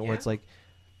doing it. Where it's like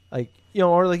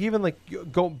or like even like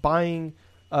go buying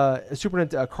a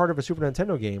card of a Super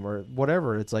Nintendo game or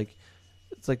whatever. It's like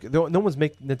no one's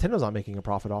Nintendo's not making a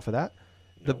profit off of that.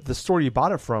 Nope. The store you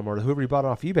bought it from or whoever you bought it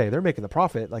off eBay, they're making the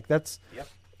profit. Like that's,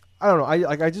 I don't know.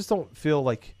 I just don't feel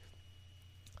like.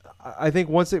 I think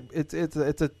once it's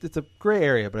a gray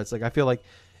area, but it's like I feel like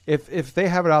if they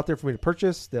have it out there for me to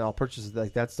purchase, then I'll purchase it.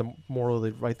 Like that's the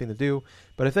morally right thing to do.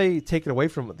 But if they take away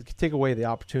the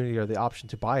opportunity or the option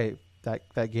to buy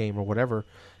that game or whatever,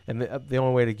 and the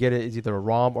only way to get it is either a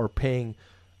ROM or paying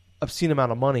obscene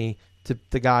amount of money to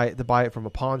the guy to buy it from a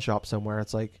pawn shop somewhere,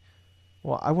 it's like,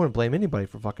 well, I wouldn't blame anybody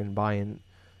for fucking buying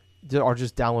or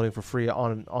just downloading for free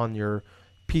on your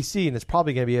PC, and it's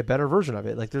probably going to be a better version of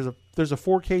it. Like there's a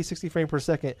 4K 60 frame per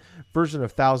second version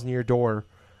of Thousand Year Door,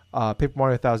 Paper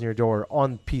Mario Thousand Year Door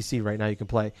on PC right now you can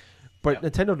play. But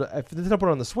if Nintendo put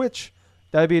it on the Switch,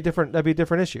 that'd be a different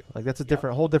issue. Like that's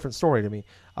a whole different story to me.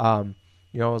 I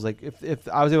was like, if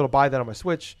I was able to buy that on my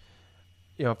Switch,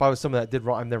 if I was someone that did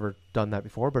wrong, I've never done that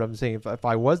before, but I'm saying if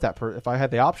I was if I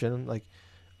had the option, like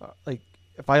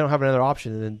if I don't have another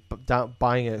option, and then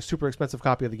buying a super expensive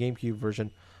copy of the GameCube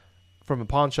version from a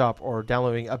pawn shop or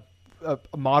downloading a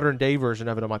modern day version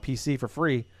of it on my PC for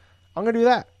free, I'm gonna do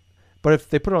that. But if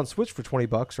they put it on Switch for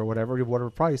 $20 or whatever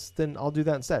price, then I'll do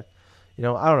that instead. I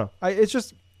don't know. It's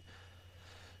just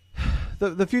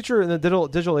the future in the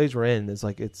digital age we're in is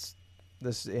like it's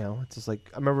this. It's just like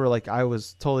I remember like I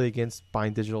was totally against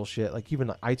buying digital shit. Like even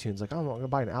like iTunes, like I'm not gonna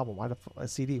buy an album. Why a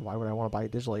CD? Why would I want to buy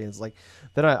it digitally? And it's like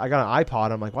then I got an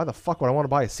iPod. I'm like, why the fuck would I want to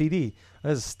buy a CD?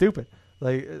 That is stupid.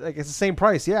 Like it's the same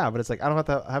price, yeah, but it's like I don't have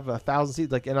to have 1,000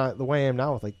 CDs. Like the way I am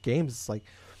now with like games, it's like,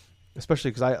 especially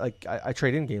because I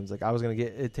trade in games. Like I was gonna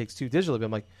get It Takes Two digitally, but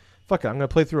I'm like, fuck it, I'm gonna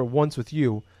play through it once with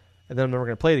you, and then I'm never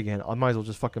gonna play it again. I might as well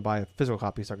just fucking buy a physical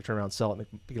copy so I can turn around and sell it,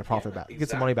 and get a profit back, get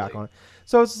some money back on it.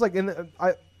 So it's just like,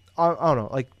 I don't know,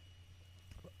 like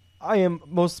I am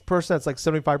most person that's like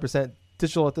 75%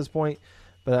 digital at this point,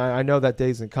 but I know that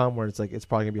day's gonna come where it's like it's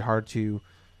probably gonna be hard to.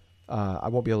 I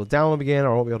won't be able to download them again,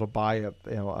 or I won't be able to buy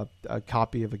a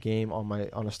copy of a game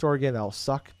on a store again. That'll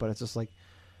suck. But it's just like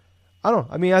I don't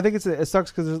know. I mean, I think it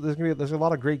sucks because there's a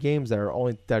lot of great games that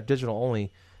are digital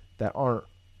only that aren't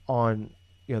on.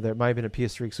 There might have been a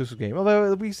PS3 exclusive game.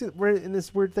 Although we're in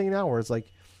this weird thing now where it's like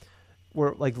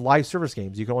we're like live service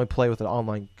games. You can only play with an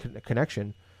online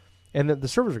connection, and the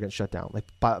servers are getting shut down. Like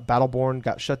Battleborn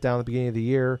got shut down at the beginning of the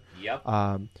year. Yep.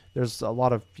 There's a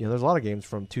lot of games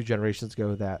from 2 generations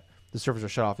ago that the servers are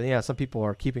shut off, and yeah, some people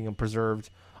are keeping them preserved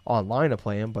online to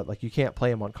play them, but like you can't play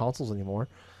them on consoles anymore,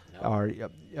 or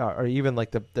even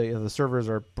like the servers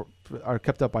are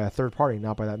kept up by a third party,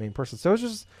 not by that main person. So it's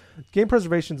just game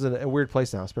preservation's in a weird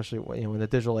place now, especially in the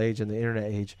digital age and the internet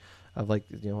age of like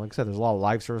I said, there's a lot of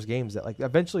live service games that like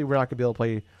eventually we're not gonna be able to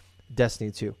play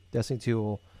Destiny 2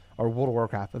 or World of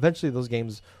Warcraft. Eventually those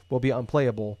games will be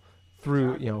unplayable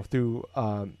through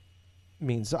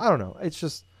means. I don't know. It's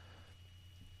just.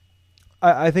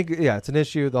 I think it's an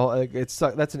issue. That's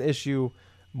an issue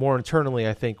more internally.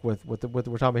 I think with what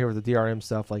we're talking about here with the DRM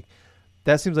stuff, like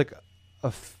that seems like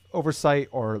oversight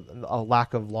or a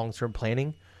lack of long term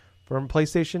planning from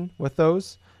PlayStation with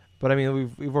those. But I mean,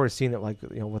 we've already seen it, like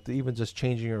with even just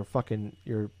changing your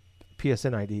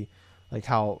PSN ID, like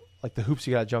how like the hoops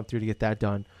you got to jump through to get that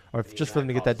done, or just for them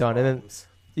to get that done, problems.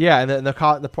 And then the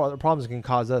problems can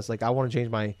cause us. Like I want to change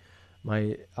my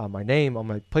name on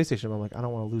my PlayStation. I'm like, I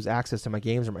don't want to lose access to my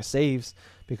games or my saves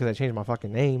because I changed my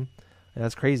fucking name, and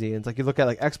that's crazy. And it's like you look at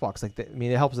like Xbox, like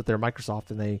it helps that they're Microsoft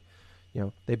and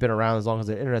they've been around as long as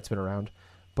the internet's been around,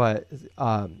 but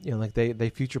like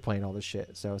they future plan all this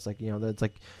shit. So it's like that's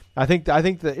like I think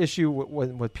the issue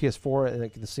with PS4 and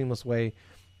like the seamless way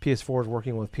PS4 is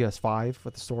working with PS5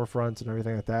 with the storefronts and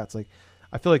everything like that. It's like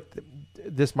I feel like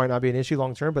this might not be an issue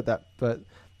long term, but that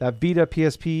Vita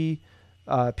PSP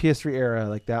PS3 era,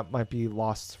 like that might be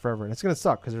lost forever, and it's gonna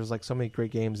suck because there's like so many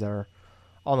great games that are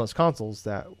on those consoles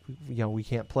that we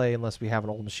can't play unless we have an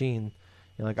old machine.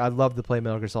 Like I'd love to play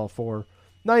Metal Gear Solid 4,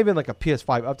 not even like a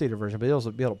PS5 updated version, but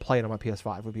also be able to play it on my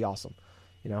PS5 would be awesome.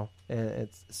 And it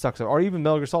sucks. Or even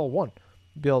Metal Gear Solid 1,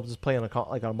 be able to just play on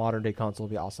a modern day console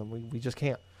would be awesome. We just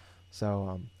can't.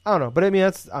 So I don't know, but I mean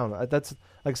I don't know. That's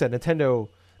like I said, Nintendo.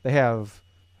 They have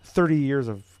 35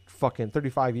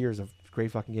 years of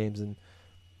great fucking games, and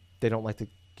they don't like to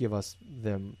give us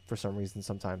them for some reason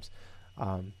sometimes.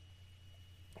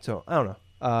 So I don't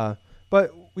know.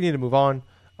 But we need to move on.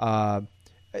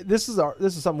 This is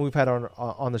something we've had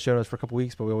on the show notes for a couple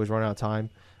weeks, but we always run out of time.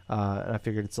 And I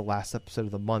figured it's the last episode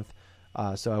of the month,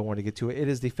 so I wanted to get to it. It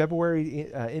is the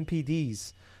February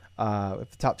NPDs, the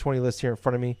top 20 list here in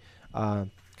front of me.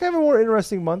 Kind of a more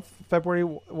interesting month February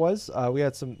was. We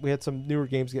had some newer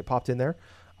games get popped in there.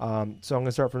 So I'm going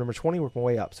to start from number 20, work my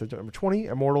way up. So number 20,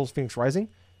 Immortals: Phoenix Rising.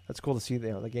 That's cool to see.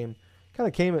 The game kind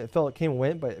of came and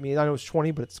went, but I mean I know it's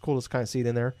 20, but it's cool to kind of see it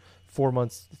in there. 3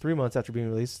 months after being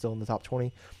released, still in the top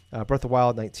 20. Breath of the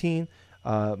Wild 19.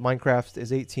 Minecraft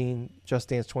is 18. Just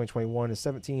Dance 2021 is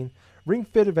 17. Ring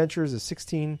Fit Adventures is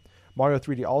 16. Mario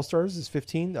 3D All Stars is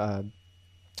 15.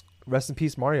 Rest in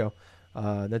peace, Mario.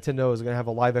 Nintendo is going to have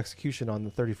a live execution on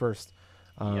the 31st.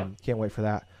 Can't wait for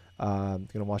that. Going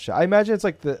to watch it. I imagine it's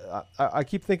like I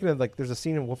keep thinking of like there's a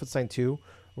scene in Wolfenstein 2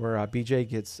 where BJ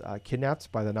gets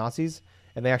kidnapped by the Nazis,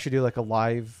 and they actually do like a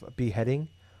live beheading,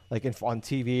 like on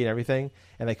TV and everything,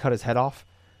 and they cut his head off.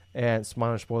 And it's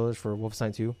minor spoilers for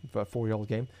Wolfenstein 2, a 4-year-old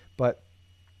game, but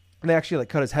they actually like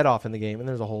cut his head off in the game, and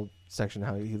there's a whole section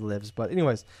how he lives. But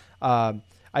anyways, I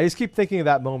just keep thinking of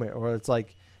that moment where it's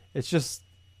like it's just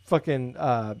fucking.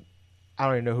 I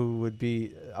don't even know who would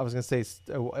be. I was gonna say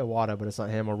Iwata, but it's not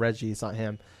him, or Reggie. It's not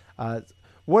him.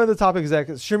 One of the top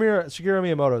executives, Shigeru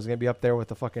Miyamoto, is gonna be up there with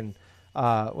the fucking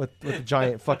with the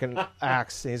giant fucking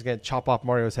axe, and he's gonna chop off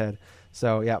Mario's head.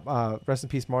 So yeah, rest in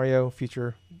peace, Mario.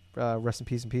 Future, rest in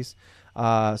peace.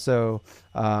 So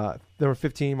number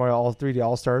 15, Mario All 3D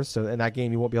All Stars. So in that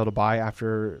game, you won't be able to buy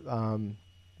after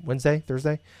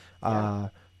Thursday.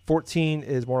 14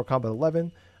 is Mortal Kombat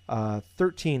 11.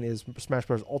 13 is Smash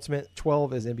Bros. Ultimate.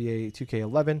 12 is NBA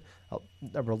 2K11.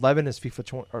 Number 11 is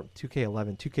FIFA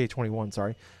 2K21.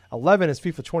 Sorry, 11 is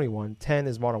FIFA 21. 10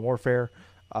 is Modern Warfare.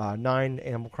 9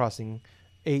 Animal Crossing.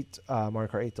 8 Mario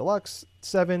Kart 8 Deluxe.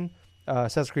 7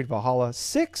 Assassin's Creed Valhalla.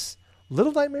 6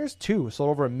 Little Nightmares 2 sold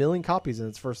over 1 million copies in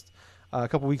its first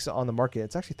couple weeks on the market.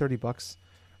 It's actually $30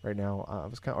 right now. It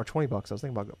was or $20. I was thinking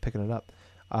about picking it up.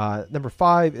 Number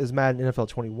 5 is Madden NFL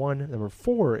 21. Number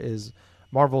 4 is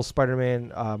Marvel's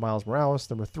Spider-Man Miles Morales.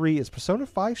 Number 3 is Persona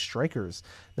 5 Strikers.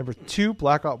 Number 2,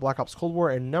 Black Ops Cold War.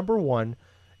 And number 1,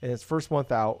 in its first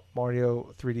month out,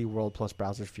 Mario 3D World plus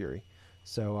Bowser's Fury.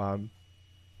 So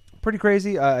pretty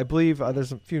crazy. I believe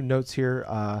there's a few notes here.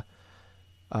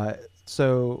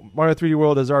 So Mario 3D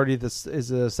World is already the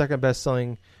second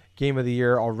best-selling game of the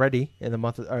year already in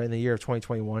the year of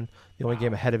 2021. The only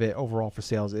game ahead of it overall for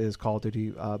sales is Call of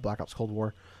Duty Black Ops Cold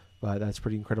War, but that's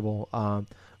pretty incredible.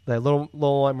 The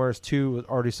Little Nightmares 2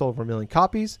 already sold over 1 million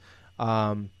copies.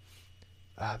 There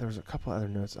was a couple other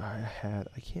notes I had.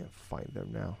 I can't find them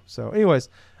now. So, anyways,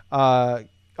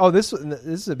 this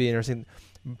would be interesting.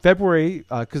 February,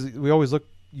 because we always look.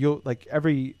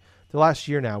 The last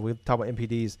year now we talk about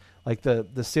NPDs. Like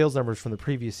the sales numbers from the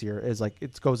previous year is like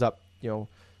it goes up. When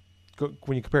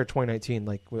you compare 2019,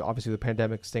 like obviously the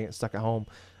pandemic, staying stuck at home,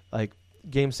 like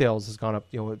game sales has gone up.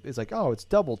 It's like it's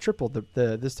double, triple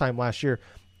the this time last year.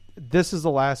 This is the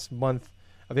last month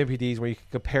of NPDs where you can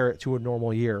compare it to a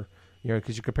normal year,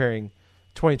 because you're comparing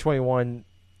 2021,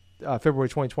 February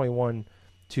 2021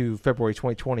 to February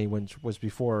 2020, which was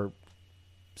before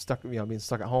being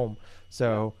stuck at home.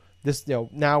 So this,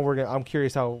 now I'm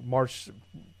curious how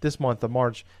this month of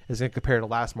March is going to compare to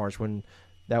last March when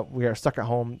that we are stuck at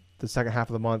home the second half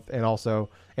of the month, and also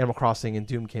Animal Crossing and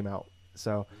Doom came out.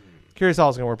 So curious how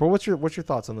it's going to work. But what's your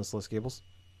thoughts on this list, Gables?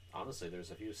 Honestly,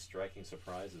 there's a few striking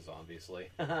surprises, obviously.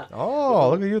 Oh,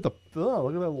 look at you look at that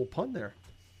little pun there.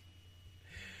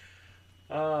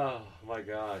 Oh, my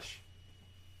gosh.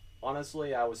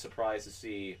 Honestly, I was surprised to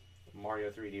see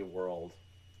Mario 3D World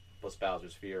plus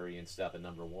Bowser's Fury instead of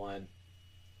number 1.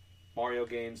 Mario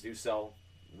games do sell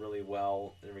really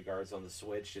well in regards on the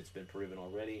Switch. It's been proven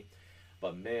already.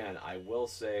 But man, I will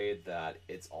say that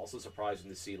it's also surprising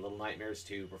to see Little Nightmares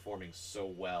 2 performing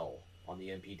so well on the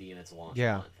NPD in its launch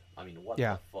month. I mean, what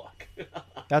the fuck?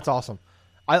 That's awesome.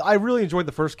 I really enjoyed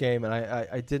the first game, and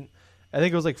I think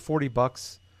it was like $40, and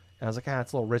I was like,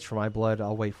 it's a little rich for my blood.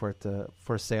 I'll wait for it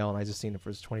for a sale, and I just seen it for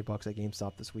 $20 at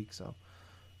GameStop this week. So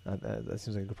That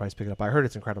seems like a good price to pick it up. I heard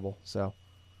it's incredible. So,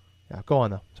 yeah, go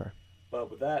on though. Sorry. But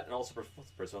with that, and also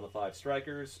Persona 5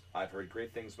 Strikers, I've heard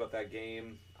great things about that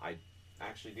game. I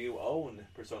actually do own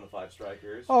Persona 5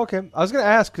 Strikers. Oh, okay. I was gonna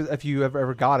ask if you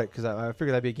ever got it because I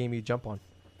figured that'd be a game you'd jump on.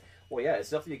 Well, yeah, it's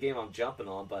definitely a game I'm jumping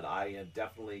on, but I am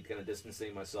definitely kind of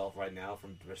distancing myself right now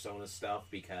from Persona stuff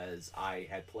because I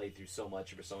had played through so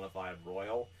much of Persona 5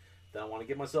 Royal that I want to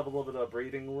give myself a little bit of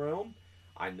breathing room.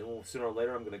 I know sooner or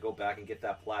later I'm going to go back and get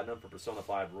that platinum for Persona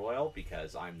 5 Royal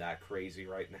because I'm that crazy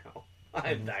right now.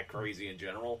 I'm that crazy in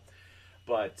general.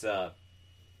 But,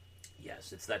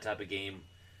 yes, it's that type of game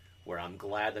where I'm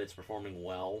glad that it's performing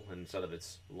well instead of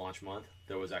its launch month.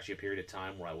 There was actually a period of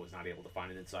time where I was not able to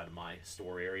find it inside of my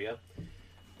store area.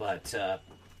 But,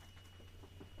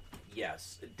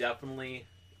 yes, definitely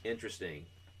interesting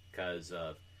because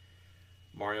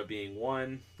Mario being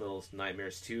one, Little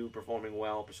Nightmares 2 performing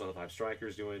well, Persona 5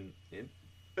 Strikers doing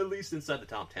at least inside the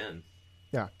top 10.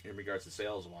 Yeah. In regards to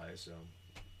sales-wise, so,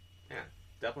 yeah,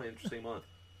 definitely an interesting month.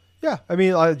 Yeah, I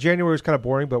mean, January was kind of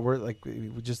boring, but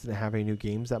we just didn't have any new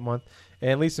games that month. And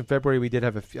at least in February, we did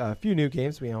have a few new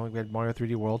games. We had Mario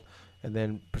 3D World, and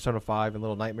then Persona 5 and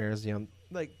Little Nightmares.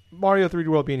 Like Mario 3D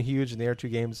World being huge, and the other two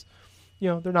games,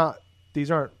 they're not. These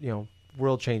aren't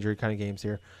world changer kind of games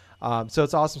here. So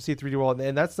it's awesome to see 3D World,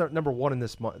 and that's number one in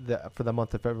this month for the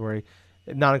month of February,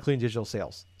 not including digital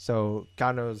sales. So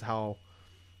God knows how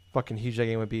fucking huge that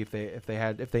game would be if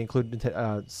they include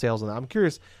sales on that. I'm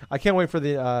curious. I can't wait for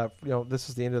the this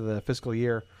is the end of the fiscal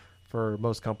year for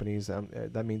most companies.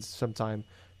 That means sometime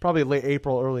probably late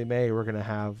April, early May, we're gonna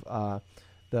have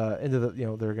the end of the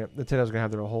Nintendo's gonna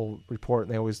have their whole report,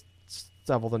 and they always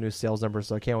have all the new sales numbers.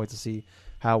 So I can't wait to see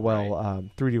how well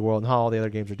 3D World and how all the other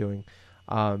games are doing.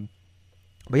 But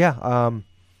yeah.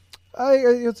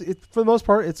 For the most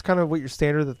part, it's kind of what your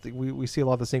standard that we see a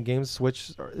lot of the same games.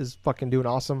 Switch is fucking doing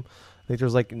awesome. I think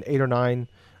there's like 8 or 9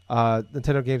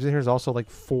 Nintendo games in here. There's also like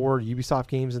 4 Ubisoft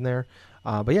games in there.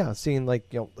 But yeah, seeing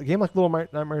like a game like Little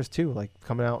Nightmares 2 like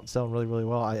coming out and selling really really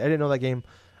well. I didn't know that game.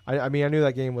 I mean I knew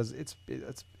that game was it's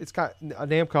got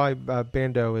Namco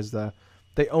Bandai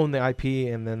they own the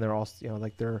IP, and then they're also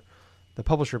like they're the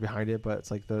publisher behind it, but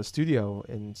it's like the studio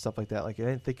and stuff like that. Like I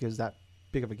didn't think it was that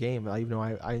big of a game, even though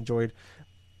I enjoyed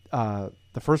the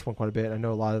first one quite a bit. I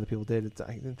know a lot of the people did.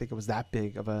 I didn't think it was that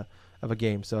big of a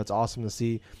game, so it's awesome to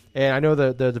see. And I know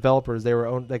the developers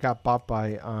they got bought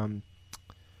by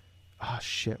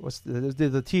what's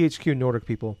the THQ Nordic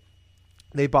people.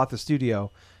 They bought the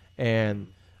studio, and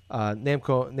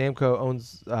Namco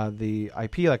owns the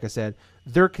IP. Like I said,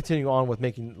 they're continuing on with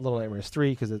making Little Nightmares 3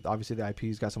 because obviously the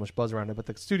IP's got so much buzz around it. But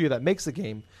the studio that makes the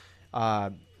game,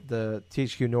 the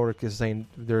THQ Nordic is saying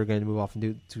they're going to move off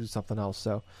and do something else.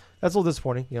 So that's a little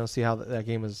disappointing. See how that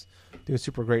game is doing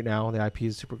super great now. The IP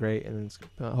is super great, and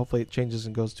hopefully it changes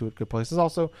and goes to a good place. There's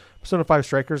also Persona 5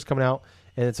 Strikers coming out,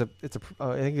 and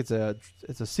I think it's a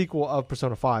sequel of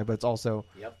Persona 5, but it's also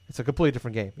it's a completely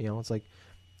different game. It's like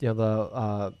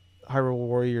the Hyrule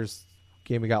Warriors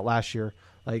game we got last year.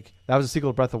 Like that was a sequel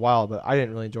to Breath of the Wild, but I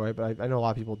didn't really enjoy it. But I know a lot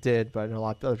of people did. But I know a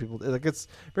lot of other people. Like it's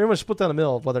very much split down the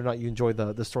middle of whether or not you enjoy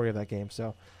the story of that game.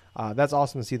 So that's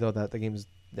awesome to see though that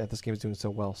this game is doing so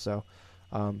well. So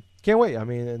can't wait. I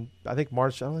mean, and I think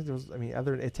March. I don't think there was. I mean,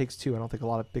 other than It Takes Two, I don't think a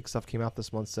lot of big stuff came out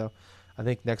this month. So I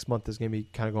think next month is going to be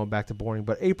kind of going back to boring.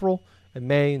 But April and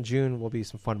May and June will be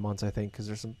some fun months, I think, because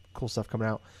there's some cool stuff coming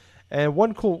out. And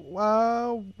one cool,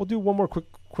 we'll do one more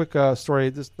quick story.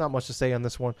 There's not much to say on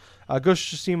this one.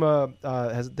 Ghost of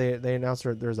Tsushima they announced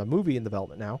there's a movie in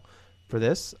development now for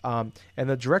this, and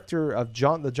the director of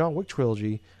the John Wick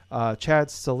trilogy, Chad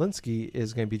Stahelski,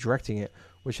 is going to be directing it,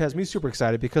 which has me super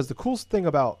excited because the coolest thing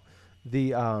about the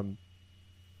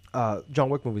John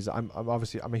Wick movies, I'm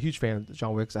a huge fan of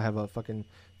John Wick's. I have a fucking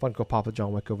Funko Pop of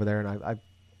John Wick over there, and I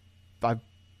buy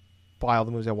all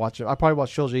the movies. I watch them. I probably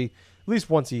watch trilogy at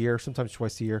least once a year, sometimes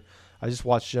twice a year. I just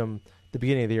watched them the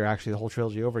beginning of the year, actually, the whole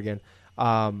trilogy over again.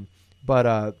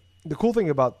 But the cool thing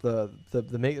about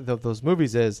those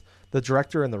movies is the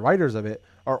director and the writers of it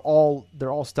they're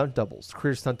all stunt doubles,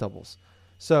 career stunt doubles.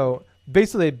 So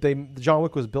basically, John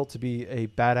Wick was built to be a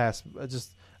badass,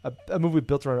 just a movie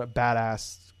built around a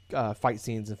badass fight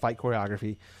scenes and fight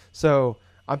choreography. So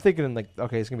I'm thinking like,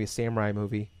 okay, it's gonna be a samurai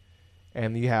movie,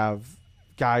 and you have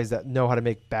guys that know how to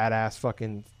make badass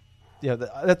fucking.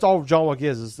 That's all John Wick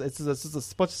is. It's a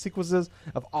bunch of sequences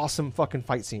of awesome fucking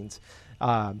fight scenes,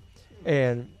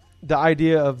 and the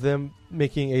idea of them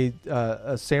making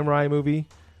a samurai movie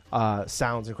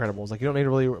sounds incredible. It's like you don't need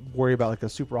to really worry about like a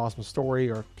super awesome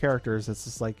story or characters. It's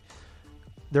just like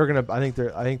they're gonna. I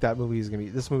think that movie is gonna be.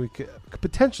 This movie could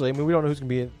potentially. I mean, we don't know who's gonna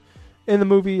be in the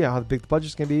movie, how big the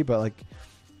budget's gonna be, but like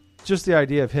just the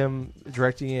idea of him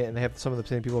directing it and they have some of the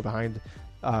same people behind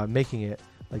making it,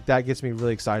 like that gets me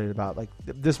really excited about. Like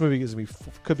this movie is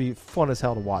could be fun as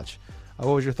hell to watch.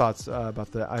 What was your thoughts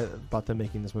about them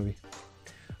making this movie?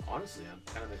 Honestly, I'm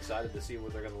kind of excited to see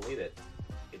where they're going to lead it.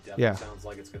 It definitely sounds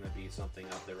like it's going to be something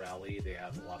up their alley. They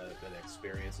have a lot of good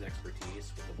experience and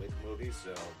expertise with the Wick movies,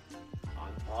 so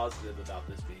I'm positive about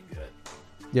this being good.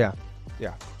 Yeah,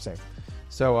 same.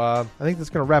 So I think that's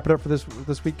going to wrap it up for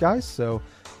this week, guys. So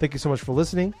thank you so much for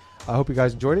listening. I hope you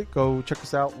guys enjoyed it. Go check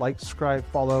us out, like, subscribe,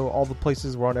 follow all the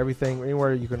places. We're on everything,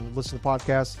 anywhere you can listen to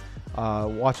podcasts.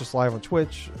 Watch us live on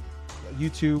Twitch,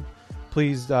 YouTube.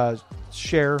 Please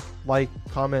share, like,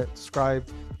 comment, subscribe,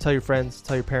 tell your friends,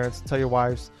 tell your parents, tell your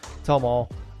wives, tell them all.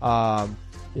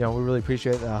 We really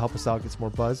appreciate it. Help us out, get some more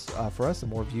buzz for us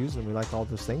and more views, and we like all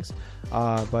those things.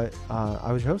 But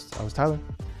I was your host. I was Tyler.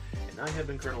 And I have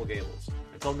been Colonel Gables.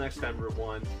 Until next time, Route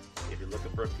 1, if you're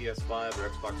looking for a PS5 or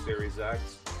Xbox Series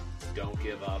X, don't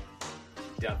give up.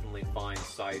 Definitely find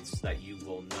sites that you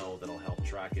will know that'll help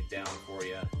track it down for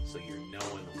you, so you're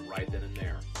knowing right then and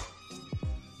there.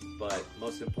 But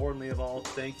most importantly of all,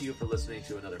 thank you for listening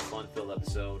to another fun-filled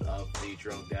episode of the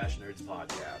Drone Dash Nerds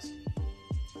podcast.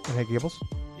 And hey, Gables.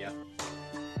 Yeah.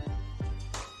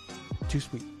 Too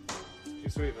sweet. Too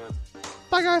sweet, man.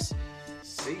 Bye, guys.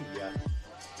 See ya.